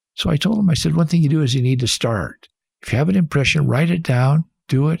not? So I told him, I said, one thing you do is you need to start. If you have an impression, write it down,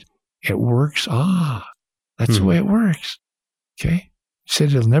 do it. It works. That's the way it works. Okay. He said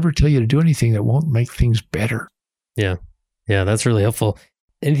he'll never tell you to do anything that won't make things better. Yeah. Yeah, that's really helpful.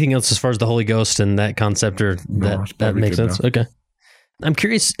 Anything else as far as the Holy Ghost and that concept that makes sense? Enough. Okay. I'm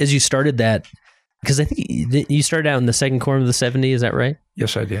curious, as you started that, because I think you started out in the second quarter of the 70s, is that right?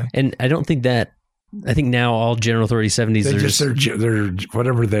 Yes, I did. And I don't think that I think now all general authority 70s they're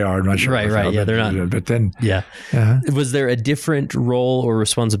whatever they are. I'm not sure. Right. Yeah, they're not. But then, yeah. Was there a different role or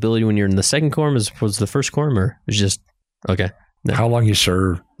responsibility when you're in the second quorum as opposed to the first quorum, or it's just okay? No. How long you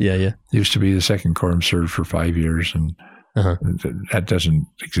serve? Yeah. Used to be the second quorum served for 5 years, and that doesn't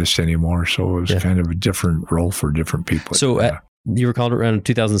exist anymore. So it was kind of a different role for different people. So you were called around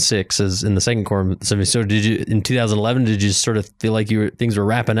 2006 as in the second quorum. So did you in 2011? Did you sort of feel like things were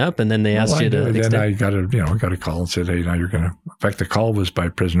wrapping up, and then they asked you to extend? Then I got a call and said, "Hey, now you're going to." In fact, the call was by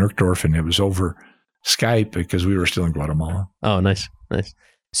President Uchtdorf, and it was over Skype because we were still in Guatemala. Oh, nice.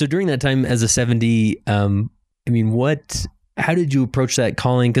 So during that time as a 70, how did you approach that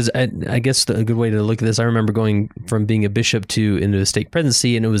calling? Because I guess a good way to look at this, I remember going from being a bishop into a stake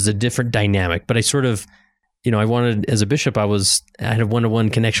presidency, and it was a different dynamic. But I sort of, I wanted, as a bishop, I had a one-to-one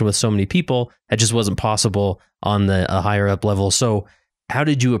connection with so many people. That just wasn't possible on a higher up level. So how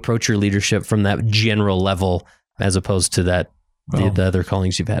did you approach your leadership from that general level as opposed to the other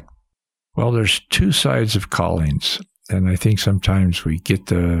callings you've had? Well, there's two sides of callings, and I think sometimes we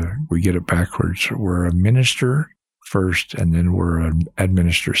get it backwards. We're a minister first, and then we're an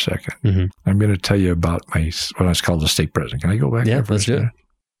administrator second. Mm-hmm. I'm going to tell you about what I was called a stake president. Can I go back? Yeah, let's do it.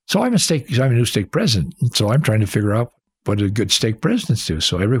 So I'm a new stake president. So I'm trying to figure out what do good stake presidents do.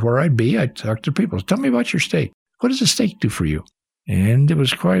 So everywhere I'd be, I'd talk to people. Tell me about your stake. What does a stake do for you? And it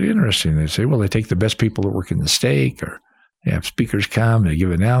was quite interesting. They'd say, well, they take the best people that work in the stake, or they have speakers come, they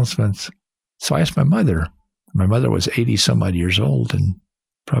give announcements. So I asked my mother. My mother was 80 some odd years old and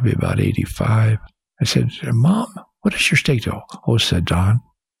probably about 85. I said, Mom, what does your stake do? Oh, said Don,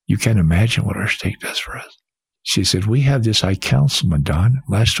 you can't imagine what our stake does for us. She said, we have this high councilman, Don.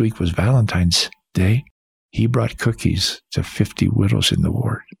 Last week was Valentine's Day. He brought cookies to 50 widows in the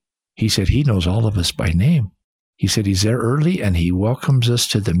ward. He said he knows all of us by name. He said he's there early and he welcomes us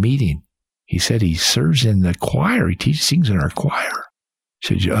to the meeting. He said he serves in the choir. He sings in our choir. I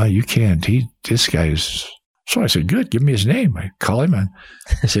said, you can't. This guy is... So I said, good, give me his name. I call him and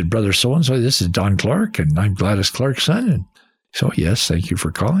I said, Brother so-and-so, this is Don Clark, and I'm Gladys Clark's son. And so, yes, thank you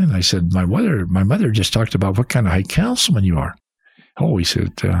for calling. I said, my mother just talked about what kind of high councilman you are. Oh, he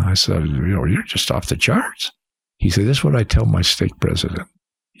said, I said, you're just off the charts. He said, this is what I tell my stake president.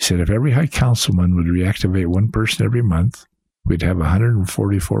 He said, if every high councilman would reactivate one person every month, we'd have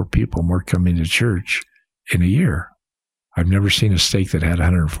 144 people more coming to church in a year. I've never seen a stake that had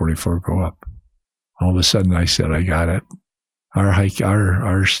 144 go up. All of a sudden, I said, I got it.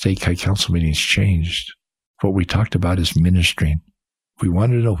 Our stake high council meetings changed. What we talked about is ministering. We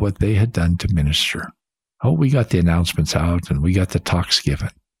wanted to know what they had done to minister. Oh, we got the announcements out and we got the talks given.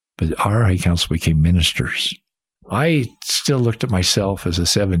 But our high council became ministers. I still looked at myself as a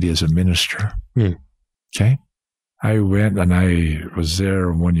 70 as a minister. Okay? I went and I was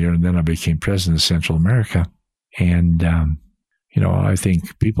there 1 year, and then I became president of Central America. And, I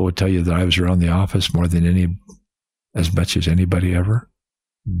think people would tell you that I was around the office as much as anybody ever.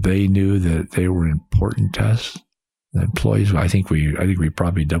 They knew that they were important to us. The employees, I think we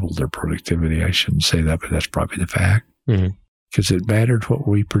probably doubled their productivity. I shouldn't say that, but that's probably the fact. Because it mattered what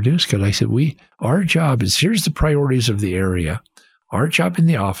we produced. Because I said, our job is, here's the priorities of the area. Our job in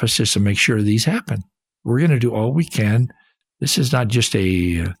the office is to make sure these happen. We're going to do all we can. This is not just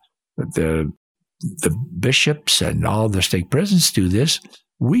the bishops and all the stake presidents do this.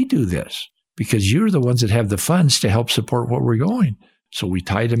 We do this because you're the ones that have the funds to help support what we're going. So we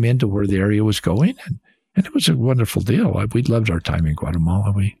tied them into where the area was going, and it was a wonderful deal. We loved our time in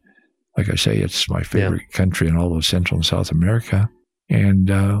Guatemala. Like I say, it's my favorite country in all of Central and South America. And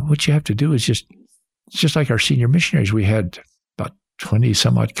what you have to do is it's just like our senior missionaries. We had about 20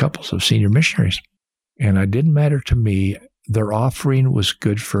 some odd couples of senior missionaries, and it didn't matter to me. Their offering was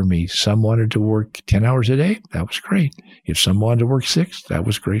good for me. Some wanted to work 10 hours a day. That was great. If some wanted to work 6, that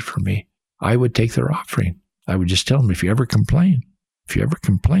was great for me. I would take their offering. I would just tell them, if you ever complain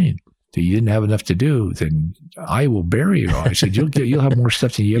that you didn't have enough to do, then I will bury you. I said, you'll have more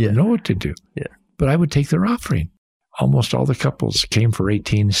stuff than you ever know what to do. Yeah. But I would take their offering. Almost all the couples came for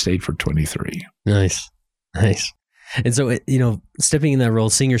 18, stayed for 23. Nice. And so, stepping in that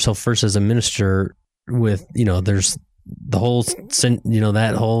role, seeing yourself first as a minister with, there's the whole,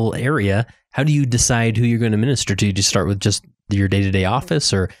 that whole area. How do you decide who you're going to minister to? Do you start with just your day-to-day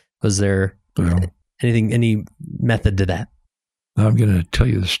office, or was there any method to that? I'm going to tell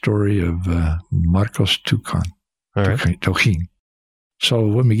you the story of Marcos Tucan. All right. Tohin. So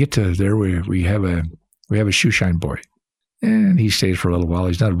when we get to there, we have a shoeshine boy, and he stays for a little while.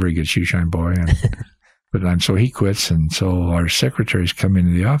 He's not a very good shoeshine boy, but so he quits, and so our secretaries come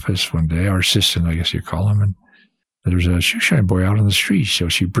into the office one day, our assistant, I guess you call him, and there's a shoeshine boy out on the street, so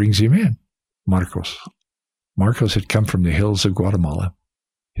she brings him in. Marcos. Marcos had come from the hills of Guatemala.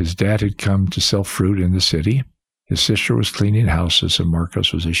 His dad had come to sell fruit in the city. His sister was cleaning houses, and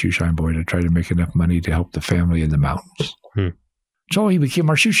Marcos was a shoeshine boy to try to make enough money to help the family in the mountains. So he became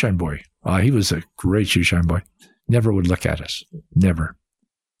our shoeshine boy. He was a great shoeshine boy. Never would look at us. Never.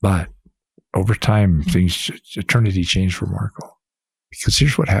 But over time, eternity changed for Marco. Because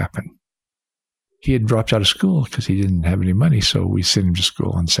here's what happened. He had dropped out of school because he didn't have any money, so we sent him to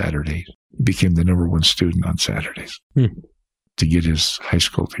school on Saturdays. He became the number one student on Saturdays to get his high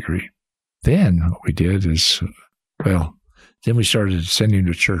school degree. Then what we did is, then we started sending him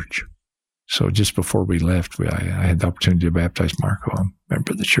to church. So just before we left, I had the opportunity to baptize Marco, a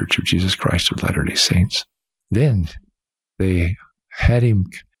member of the Church of Jesus Christ of Latter-day Saints. Then we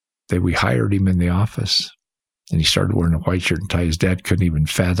hired him in the office, and he started wearing a white shirt and tie. His dad couldn't even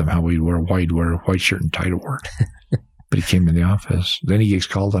fathom how he'd wear a white shirt and tie to work. But he came in the office. Then he gets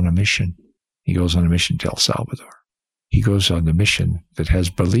called on a mission. He goes on a mission to El Salvador. He goes on the mission that has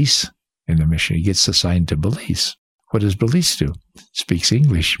Belize in the mission. He gets assigned to Belize. What does Belize do? Speaks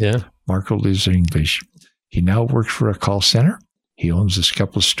English. Yeah. Marco lives English. He now works for a call center. He owns a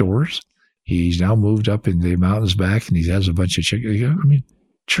couple of stores. He's now moved up in the mountains back, and he has a bunch of chickens. I mean,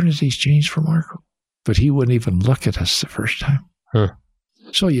 eternity's changed for Marco. But he wouldn't even look at us the first time.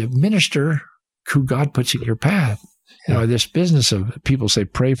 So you minister who God puts in your path. You know, this business of people say,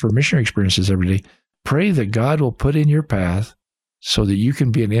 pray for missionary experiences every day. Pray that God will put in your path so that you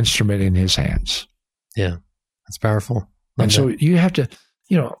can be an instrument in his hands. Yeah, that's powerful. And so you have to,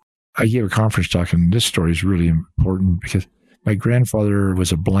 I gave a conference talk, and this story is really important because my grandfather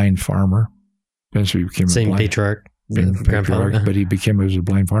was a blind farmer. Then so he became Same patriarch, but he became a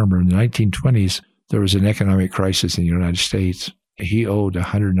blind farmer. In the 1920s, there was an economic crisis in the United States. He owed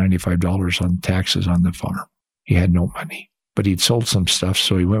 $195 on taxes on the farm. He had no money, but he'd sold some stuff,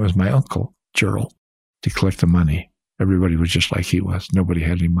 so he went with my uncle, Gerald, to collect the money. Everybody was just like he was. Nobody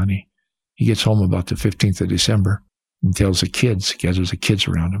had any money. He gets home about the 15th of December and tells the kids, gathers the kids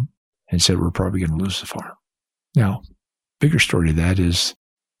around him, and said, we're probably going to lose the farm. Now, bigger story to that is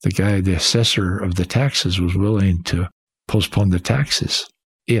the assessor of the taxes was willing to postpone the taxes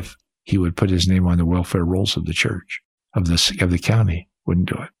if he would put his name on the welfare rolls of the church, of the county. Wouldn't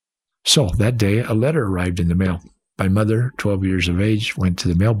do it. So that day, a letter arrived in the mail. My mother, 12 years of age, went to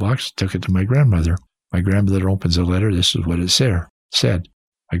the mailbox, took it to my grandmother. My grandmother opens the letter. This is what it said.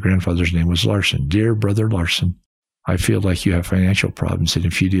 My grandfather's name was Larson. Dear Brother Larson, I feel like you have financial problems, and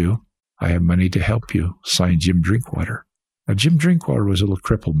if you do, I have money to help you. Signed, Jim Drinkwater. Now, Jim Drinkwater was a little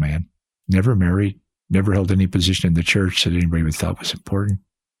crippled man, never married, never held any position in the church that anybody would thought was important.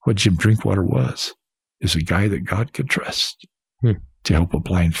 What Jim Drinkwater was is a guy that God could trust to help a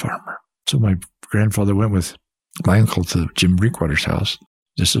blind farmer. So my grandfather went with my uncle to Jim Drinkwater's house.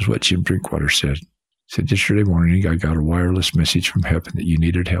 This is what Jim Drinkwater said. He said, yesterday morning, I got a wireless message from heaven that you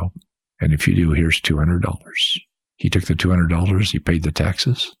needed help. And if you do, here's $200. He took the $200, he paid the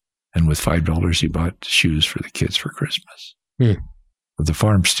taxes, and with $5, he bought shoes for the kids for Christmas. But the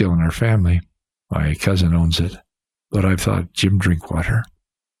farm's still in our family. My cousin owns it. But I thought, Jim Drinkwater,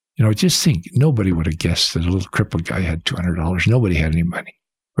 just think, nobody would have guessed that a little crippled guy had $200. Nobody had any money.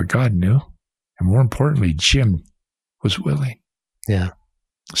 But God knew. And more importantly, Jim was willing. Yeah.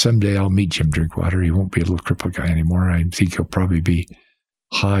 Someday I'll meet Jim Drinkwater. He won't be a little crippled guy anymore. I think he'll probably be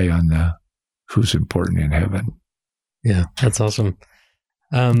high on the who's important in heaven. Yeah, that's awesome.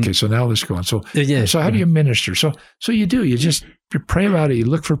 Okay, so now let's go on. So how do you minister? So you pray about it. You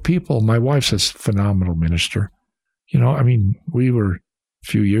look for people. My wife's a phenomenal minister. A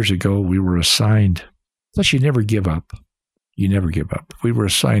few years ago, we were assigned, plus you never give up. You never give up. We were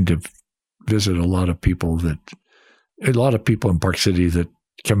assigned to visit a lot of people in Park City that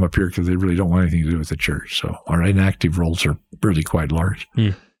come up here because they really don't want anything to do with the church. So our inactive roles are really quite large.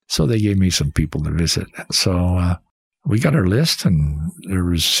 So they gave me some people to visit. And so we got our list, and there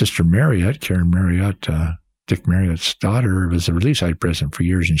was Sister Marriott, Karen Marriott, Dick Marriott's daughter, was a Relief Society president for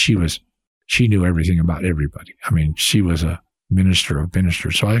years, and she knew everything about everybody. I mean, she was a minister of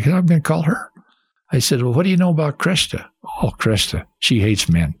ministers. So I'm going to call her. I said, well, what do you know about Krista? Oh, Krista, she hates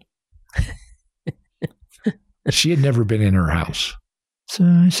men. She had never been in her house. So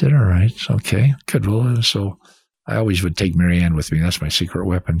I said, all right, okay, good. Well, so I always would take Mary Ann with me. That's my secret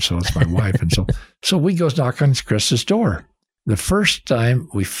weapon. So it's my wife. And so we go knock on Krista's door. The first time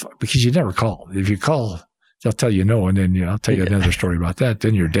because you never call. If you call, they'll tell you no. And then I'll tell you another story about that.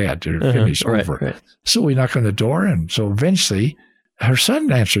 Then you're dead. You're finished, over. Right. So we knock on the door. And so eventually her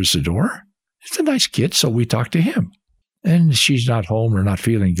son answers the door. He's a nice kid. So we talk to him. And she's not home or not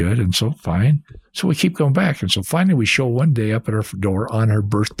feeling good. And so fine. So we keep going back. And so finally we show one day up at her door on her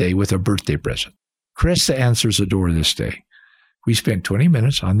birthday with a birthday present. Krista answers the door this day. We spent 20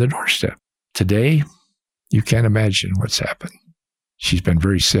 minutes on the doorstep. Today, you can't imagine what's happened. She's been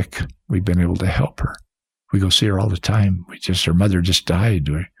very sick. We've been able to help her. We go see her all the time. Her mother just died.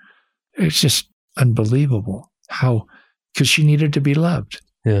 It's just unbelievable how, because she needed to be loved.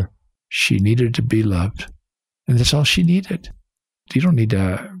 Yeah. She needed to be loved. And that's all she needed. You don't need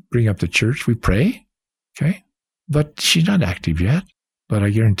to bring up the church. We pray, okay? But she's not active yet. But I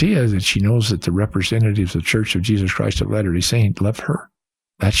guarantee you that she knows that the representatives of the Church of Jesus Christ of Latter-day Saints love her.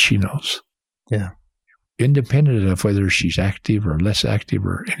 That she knows. Yeah. Independent of whether she's active or less active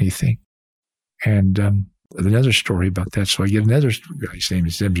or anything. And another story about that. So I get another guy's name.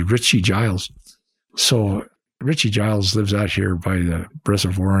 His name is Richie Giles. So Richie Giles lives out here by the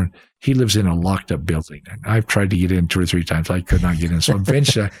reservoir, and he lives in a locked-up building. And I've tried to get in 2 or 3 times. I could not get in. So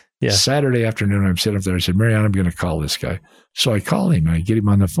eventually, Saturday afternoon, I'm sitting up there. I said, Marianne, I'm going to call this guy. So I call him, and I get him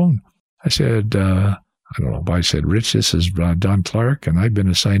on the phone. I said, I don't know, but I said, Rich, this is Don Clark, and I've been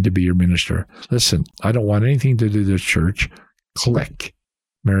assigned to be your minister. Listen, I don't want anything to do with the church. Click.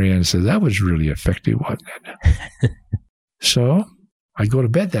 Marianne said, that was really effective, wasn't it? So I go to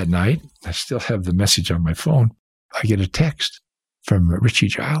bed that night. I still have the message on my phone. I get a text from Richie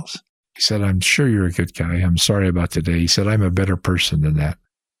Giles. He said, I'm sure you're a good guy. I'm sorry about today. He said, I'm a better person than that.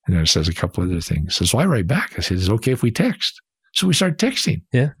 And then it says a couple other things. So I write back. I said, is it okay if we text? So we start texting.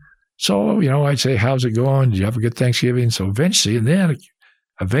 Yeah. So, I'd say, how's it going? Did you have a good Thanksgiving? So eventually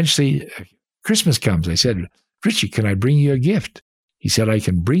Christmas comes. I said, Richie, can I bring you a gift? He said, I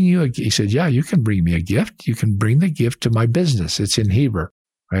can bring you he said, yeah, you can bring me a gift. You can bring the gift to my business. It's in Heber.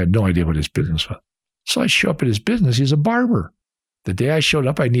 I had no idea what his business was. So I show up at his business. He's a barber. The day I showed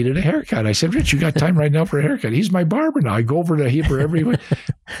up, I needed a haircut. I said, Rich, you got time right now for a haircut? He's my barber now. I go over to Heber every week.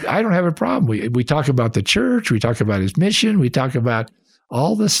 I don't have a problem. We talk about the church. We talk about his mission. We talk about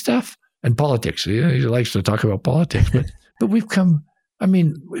all this stuff and politics. He likes to talk about politics. But we've come,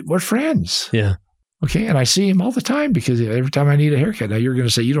 we're friends. Yeah. Okay, and I see him all the time because every time I need a haircut. Now you're going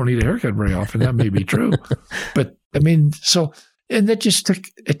to say you don't need a haircut very often. That may be true. But, and that just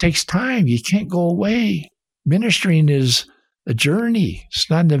it takes time. You can't go away. Ministering is a journey.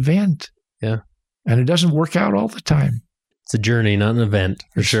 It's not an event. Yeah. And it doesn't work out all the time. It's a journey, not an event,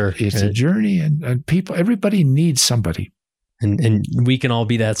 for sure. It's a journey, and everybody needs somebody. And we can all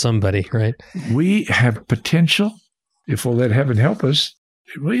be that somebody, right? We have potential. If we'll let heaven help us,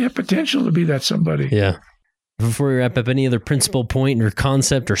 we have potential to be that somebody. Yeah. Before we wrap up, any other principal point or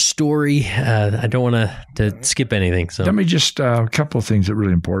concept or story? I don't want to skip anything. So let me just a couple of things that are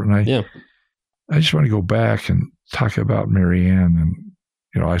really important. I just want to go back and talk about Marianne.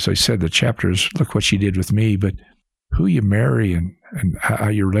 And, as I said, the chapters, look what she did with me, but who you marry and how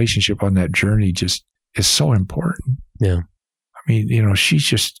your relationship on that journey just is so important. Yeah. She's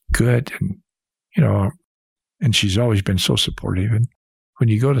just good and she's always been so supportive. And when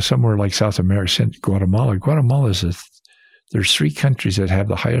you go to somewhere like South America, Guatemala there's 3 countries that have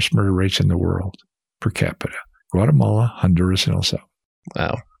the highest murder rates in the world per capita. Guatemala, Honduras, and El Salvador.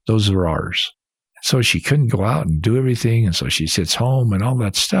 Wow. Those are ours. So she couldn't go out and do everything. And so she sits home and all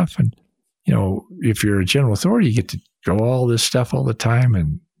that stuff. And, if you're a general authority, you get to go all this stuff all the time.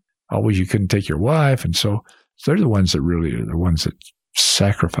 And always you couldn't take your wife. And so they're the ones that really are the ones that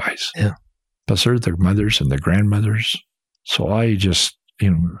sacrifice. Yeah. Plus they're the mothers and the grandmothers. So I just,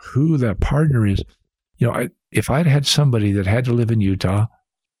 who that partner is, if I'd had somebody that had to live in Utah,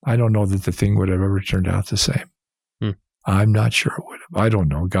 I don't know that the thing would have ever turned out the same. I'm not sure it would have. I don't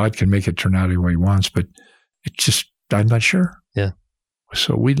know. God can make it turn out the way he wants, but I'm not sure. Yeah.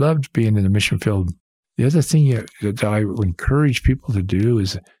 So we loved being in the mission field. The other thing that I would encourage people to do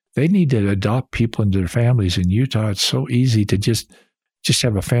is they need to adopt people into their families. In Utah, it's so easy to just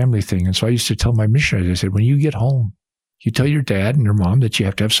have a family thing. And so I used to tell my missionaries, I said, when you get home, you tell your dad and your mom that you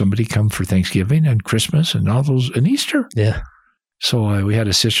have to have somebody come for Thanksgiving and Christmas and all those, and Easter. Yeah. So we had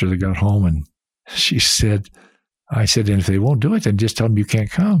a sister that got home and she said, and if they won't do it, then just tell them you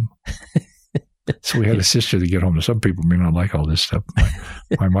can't come. So we had a sister to get home. Some people may not like all this stuff.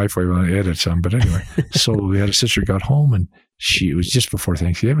 My wife might want to edit some, but anyway. So we had a sister got home and it was just before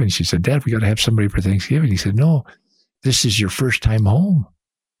Thanksgiving. She said, Dad, we got to have somebody for Thanksgiving. He said, no, this is your first time home.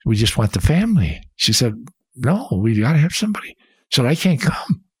 We just want the family. She said, no, we got to have somebody. So I can't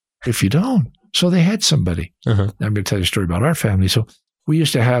come if you don't. So they had somebody. Uh-huh. I'm going to tell you a story about our family. So we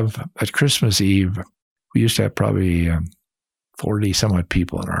used to have, at Christmas Eve, we used to have probably 40 some odd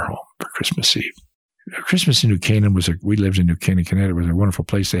people in our home for Christmas Eve. Christmas in New Canaan we lived in New Canaan, Connecticut. It was a wonderful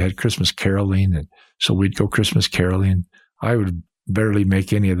place. They had Christmas caroling, and so we'd go Christmas caroling. I would barely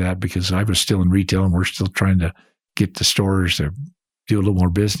make any of that because I was still in retail and we're still trying to get the stores to do a little more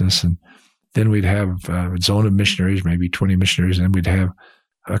business. And then we'd have a zone of missionaries, maybe 20 missionaries, and then we'd have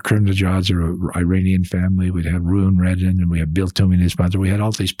a Krim Dajjad, or an Iranian family. We'd have Ruin Redden, and we had Bill Toomey and his mother. We had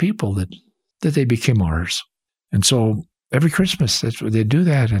all these people that they became ours. And so every Christmas, that's what they'd do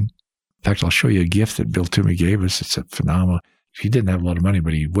that. And in fact, I'll show you a gift that Bill Toomey gave us. It's a phenomenal. He didn't have a lot of money,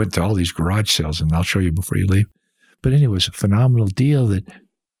 but he went to all these garage sales, and I'll show you before you leave. But anyway, it was a phenomenal deal.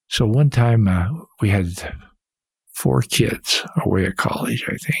 So one time we had 4 kids away at college,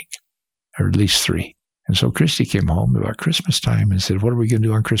 I think, or at least 3. And so Christy came home about Christmas time and said, "What are we going to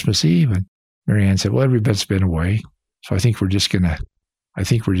do on Christmas Eve?" And Marianne said, "Well, everybody's been away, so I think we're just going to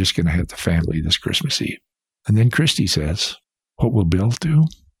have the family this Christmas Eve." And then Christy says, "What will Bill do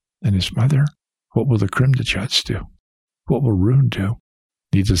and his mother? What will the Krim Dajjads do? What will Rune do?"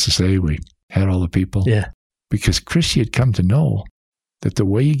 Needless to say, we had all the people. Yeah. Because Christy had come to know that the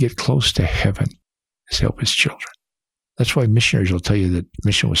way you get close to heaven is help his children. That's why missionaries will tell you that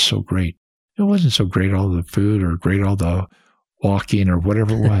mission was so great. It wasn't so great all the food or great all the walking or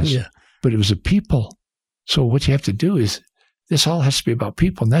whatever it was, Yeah. But it was the people. So what you have to do is, this all has to be about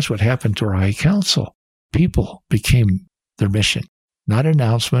people, and that's what happened to our high council. People became their mission, not an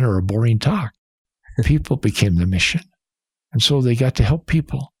announcement or a boring talk. People became the mission. And so they got to help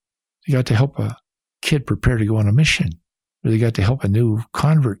people. They got to help a kid prepare to go on a mission, or they got to help a new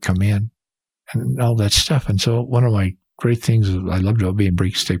convert come in and all that stuff. And so one of my great things I loved about being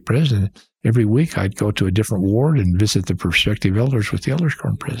Break State president, every week I'd go to a different ward and visit the prospective elders with the elders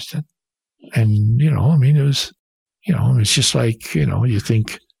quorum president. And, it was, it's just like, you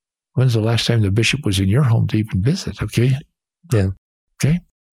think, when's the last time the bishop was in your home to even visit? Okay. Yeah. Okay.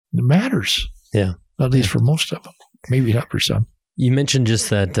 It matters. Yeah. At least for most of them. Maybe not for some. You mentioned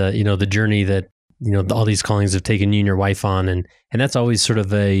just that, the journey that, all these callings have taken you and your wife on. And that's always sort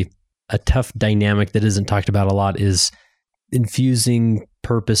of a tough dynamic that isn't talked about a lot, is infusing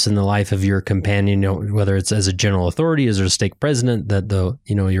purpose in the life of your companion, whether it's as a general authority, as a stake president, that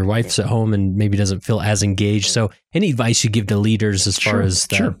your wife's at home and maybe doesn't feel as engaged. So any advice you give to leaders as far as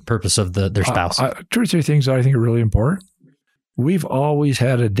the purpose of their spouse? 2 or 3 things that I think are really important. We've always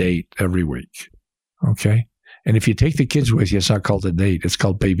had a date every week. Okay. And if you take the kids with you, it's not called a date. It's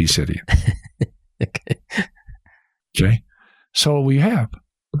called babysitting. Okay. So we have.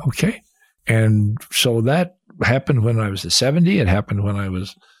 Okay. And so that happened when I was 70. It happened when I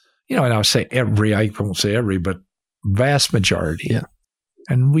was, and I'll say I won't say every, but vast majority. Yeah.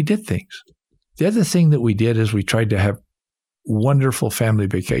 And we did things. The other thing that we did is we tried to have wonderful family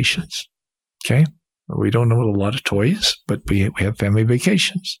vacations. Okay. We don't know a lot of toys, but we have family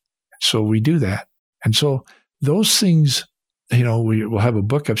vacations. So we do that. And so those things, we will have a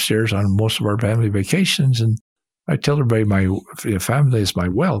book upstairs on most of our family vacations. And I tell everybody my family is my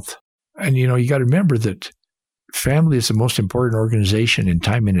wealth. And, you got to remember that family is the most important organization in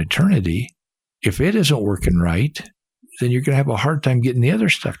time and eternity. If it isn't working right, then you're going to have a hard time getting the other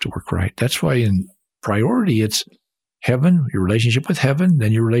stuff to work right. That's why in priority, it's heaven, your relationship with heaven,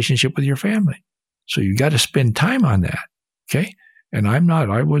 then your relationship with your family. So you got to spend time on that. Okay. And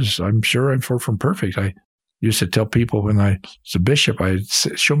I'm sure I'm far from perfect. I used to tell people when I was a bishop,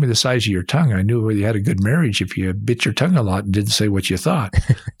 show me the size of your tongue. I knew whether you had a good marriage if you bit your tongue a lot and didn't say what you thought.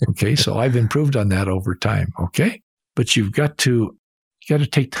 Okay. So I've improved on that over time. Okay. But you've got to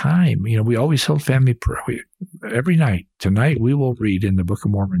take time. We always held family prayer every night. Tonight we will read in the Book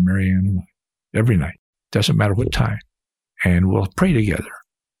of Mormon, Marianne and I, every night. Doesn't matter what time. And we'll pray together.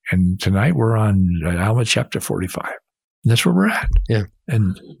 And tonight we're on Alma chapter 45. And that's where we're at. Yeah.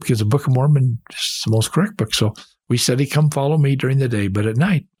 And because the Book of Mormon is the most correct book. So we study, come follow me during the day. But at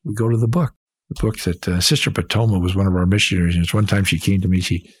night, we go to the book that Sister Patoma was one of our missionaries. And one time she came to me,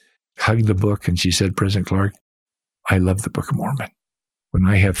 she hugged the book and she said, "President Clark, I love the Book of Mormon. When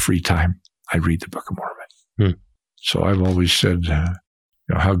I have free time, I read the Book of Mormon." So I've always said,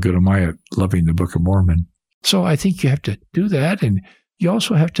 how good am I at loving the Book of Mormon? So I think you have to do that. And you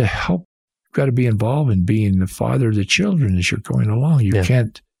also have to help. You've got to be involved in being the father of the children as you're going along. You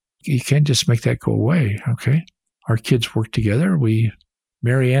can't just make that go away. Okay. Our kids work together.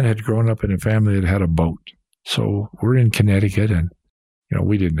 Marianne had grown up in a family that had a boat. So we're in Connecticut and,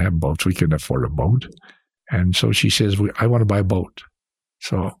 we didn't have boats. We couldn't afford a boat. And so she says, I want to buy a boat.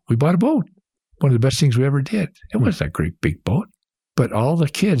 So we bought a boat. One of the best things we ever did. It wasn't a great big boat, but all the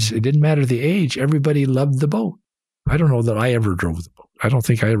kids, it didn't matter the age. Everybody loved the boat. I don't know that I ever drove the boat. I don't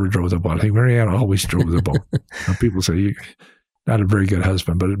think I ever drove the boat. I think Marianne always drove the boat. People say, not a very good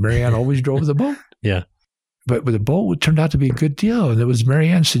husband, but Marianne always drove the boat. Yeah. But the boat turned out to be a good deal. And it was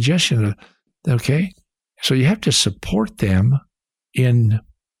Marianne's suggestion. Okay. So you have to support them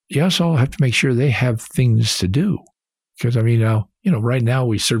you also have to make sure they have things to do. Because, I mean, now, right now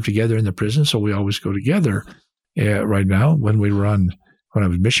we serve together in the prison, so we always go together. Right now, when I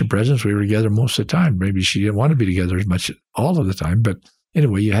was mission president, we were together most of the time. Maybe she didn't want to be together as much all of the time. But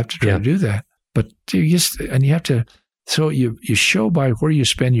anyway, you have to try to do that. But you have to, so you show by where you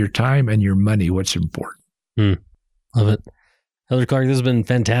spend your time and your money what's important. Love it. Elder Clark, this has been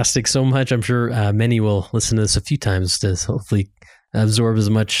fantastic so much. I'm sure many will listen to this a few times to hopefully absorb as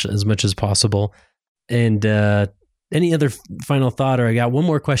much as possible. And any other final thought, or I got one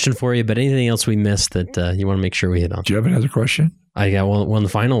more question for you, but anything else we missed that you want to make sure we hit on? Do you have another question? I got one, the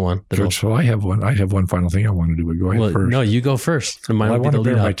final one. So I have one. I have one final thing I want to do, but go ahead first. No, you go first. I want to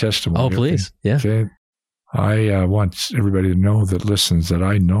bear my testimony. Oh, please. Yeah. Okay. I want everybody to know that listens that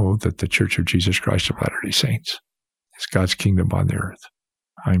I know that the Church of Jesus Christ of Latter-day Saints is God's kingdom on the earth.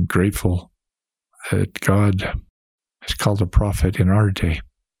 I'm grateful that God has called a prophet in our day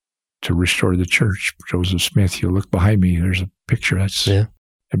to restore the church. Joseph Smith, you look behind me, there's a picture it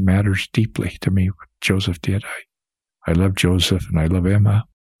matters deeply to me what Joseph did. I love Joseph and I love Emma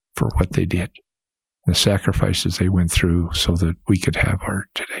for what they did, the sacrifices they went through so that we could have our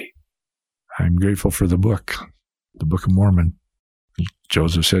today. I'm grateful for the Book of Mormon.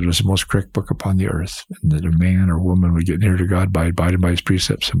 Joseph said it was the most correct book upon the earth, and that a man or woman would get near to God by abiding by his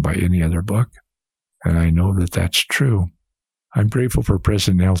precepts and by any other book. And I know that that's true. I'm grateful for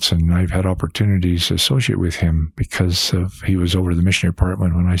President Nelson. I've had opportunities to associate with him because he was over the missionary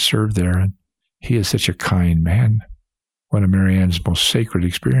department when I served there, and he is such a kind man. One of Marianne's most sacred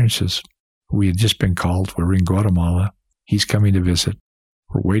experiences. We had just been called. We were in Guatemala. He's coming to visit.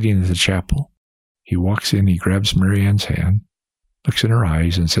 We're waiting at the chapel. He walks in, he grabs Marianne's hand, looks in her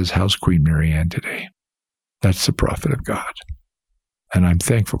eyes, and says, "How's Queen Marianne today?" That's the prophet of God. And I'm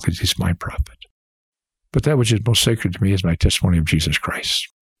thankful because he's my prophet. But that which is most sacred to me is my testimony of Jesus Christ.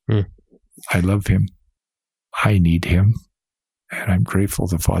 I love him. I need him. And I'm grateful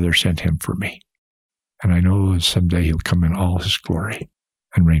the Father sent him for me. And I know that someday he'll come in all his glory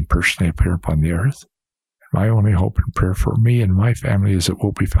and reign personally up here upon the earth. My only hope and prayer for me and my family is that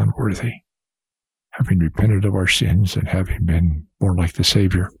we'll be found worthy, having repented of our sins and having been more like the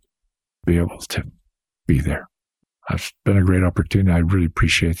Savior, be able to be there. It's been a great opportunity. I really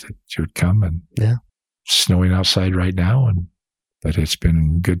appreciate that you would come. And it's snowing outside right now, but it's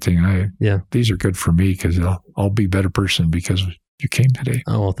been a good thing. These are good for me because I'll be a better person because you came today.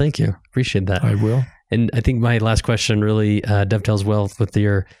 Oh, well, thank you. Appreciate that. I will. And I think my last question really dovetails well with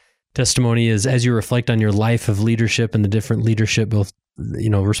your testimony is, as you reflect on your life of leadership and the different leadership, both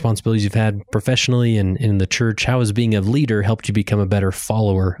responsibilities you've had professionally and in the church, how has being a leader helped you become a better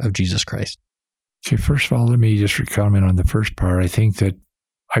follower of Jesus Christ? Okay, first of all, let me just comment on the first part. I think that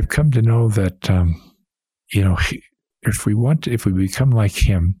I've come to know that, if we become like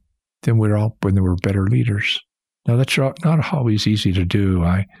him, then we're better leaders. Now, that's not always easy to do.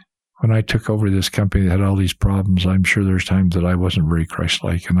 When I took over this company that had all these problems, I'm sure there's times that I wasn't very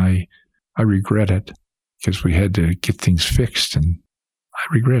Christ-like, and I regret it because we had to get things fixed, and I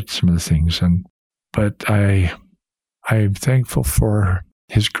regret some of the things. But I'm thankful for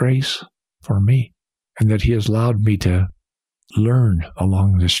his grace for me, and that he has allowed me to learn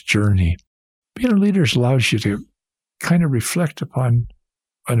along this journey. Being a leader allows you to kind of reflect upon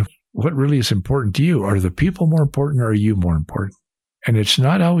what really is important to you. Are the people more important, or are you more important? And it's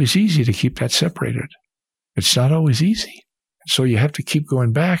not always easy to keep that separated. It's not always easy. So you have to keep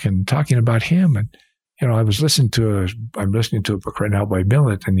going back and talking about him. And, I'm listening to a book right now by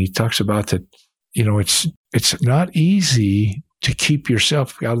Millet, and he talks about that, it's not easy to keep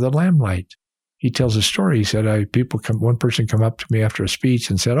yourself out of the limelight. He tells a story. He said, one person come up to me after a speech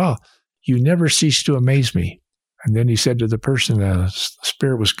and said, "Oh, you never cease to amaze me." And then he said to the person, "The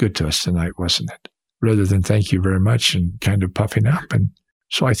Spirit was good to us tonight, wasn't it?" Rather than "thank you very much" and kind of puffing up. And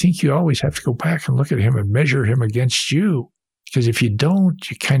so I think you always have to go back and look at him and measure him against you. Because if you don't,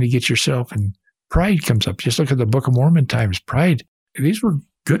 you kind of get yourself, and pride comes up. Just look at the Book of Mormon times. Pride. These were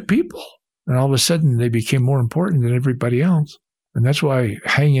good people. And all of a sudden, they became more important than everybody else. And that's why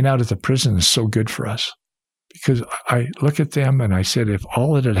hanging out at the prison is so good for us. Because I look at them and I said, if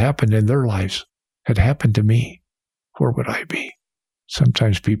all that had happened in their lives had happened to me, where would I be?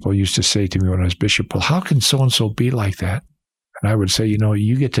 Sometimes people used to say to me when I was bishop, "Well, how can so-and-so be like that?" And I would say,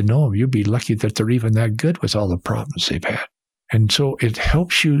 you get to know them. You'll be lucky that they're even that good with all the problems they've had. And so it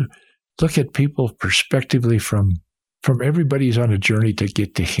helps you look at people prospectively from everybody's on a journey to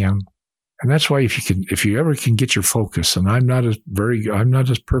get to him. And that's why if you ever can get your focus, and I'm not as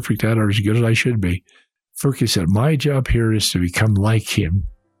perfect at it or as good as I should be, focus that my job here is to become like him.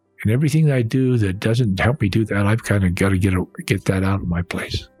 And everything I do that doesn't help me do that, I've kind of got to get that out of my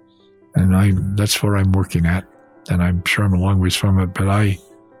place. And that's where I'm working at. And I'm sure I'm a long ways from it, but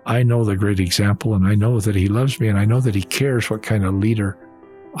I know the great example, and I know that he loves me, and I know that he cares what kind of leader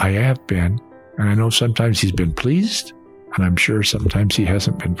I have been. And I know sometimes he's been pleased, and I'm sure sometimes he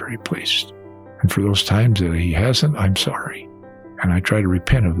hasn't been very pleased. And for those times that he hasn't, I'm sorry. And I try to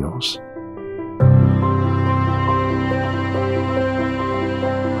repent of those.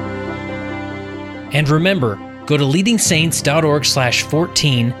 And remember, go to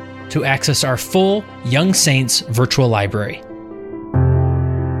leadingsaints.org/14 to access our full Young Saints virtual library.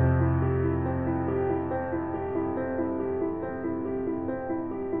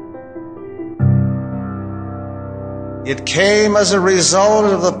 It came as a result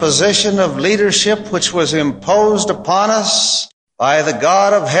of the position of leadership which was imposed upon us by the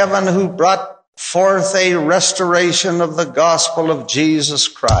God of heaven, who brought forth a restoration of the gospel of Jesus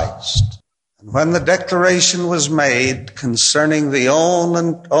Christ. And when the declaration was made concerning the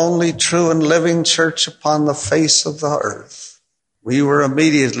only true and living church upon the face of the earth, we were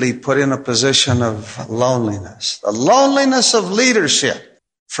immediately put in a position of loneliness, the loneliness of leadership,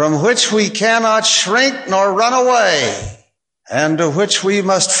 from which we cannot shrink nor run away, and to which we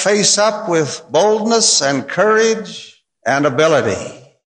must face up with boldness and courage and ability.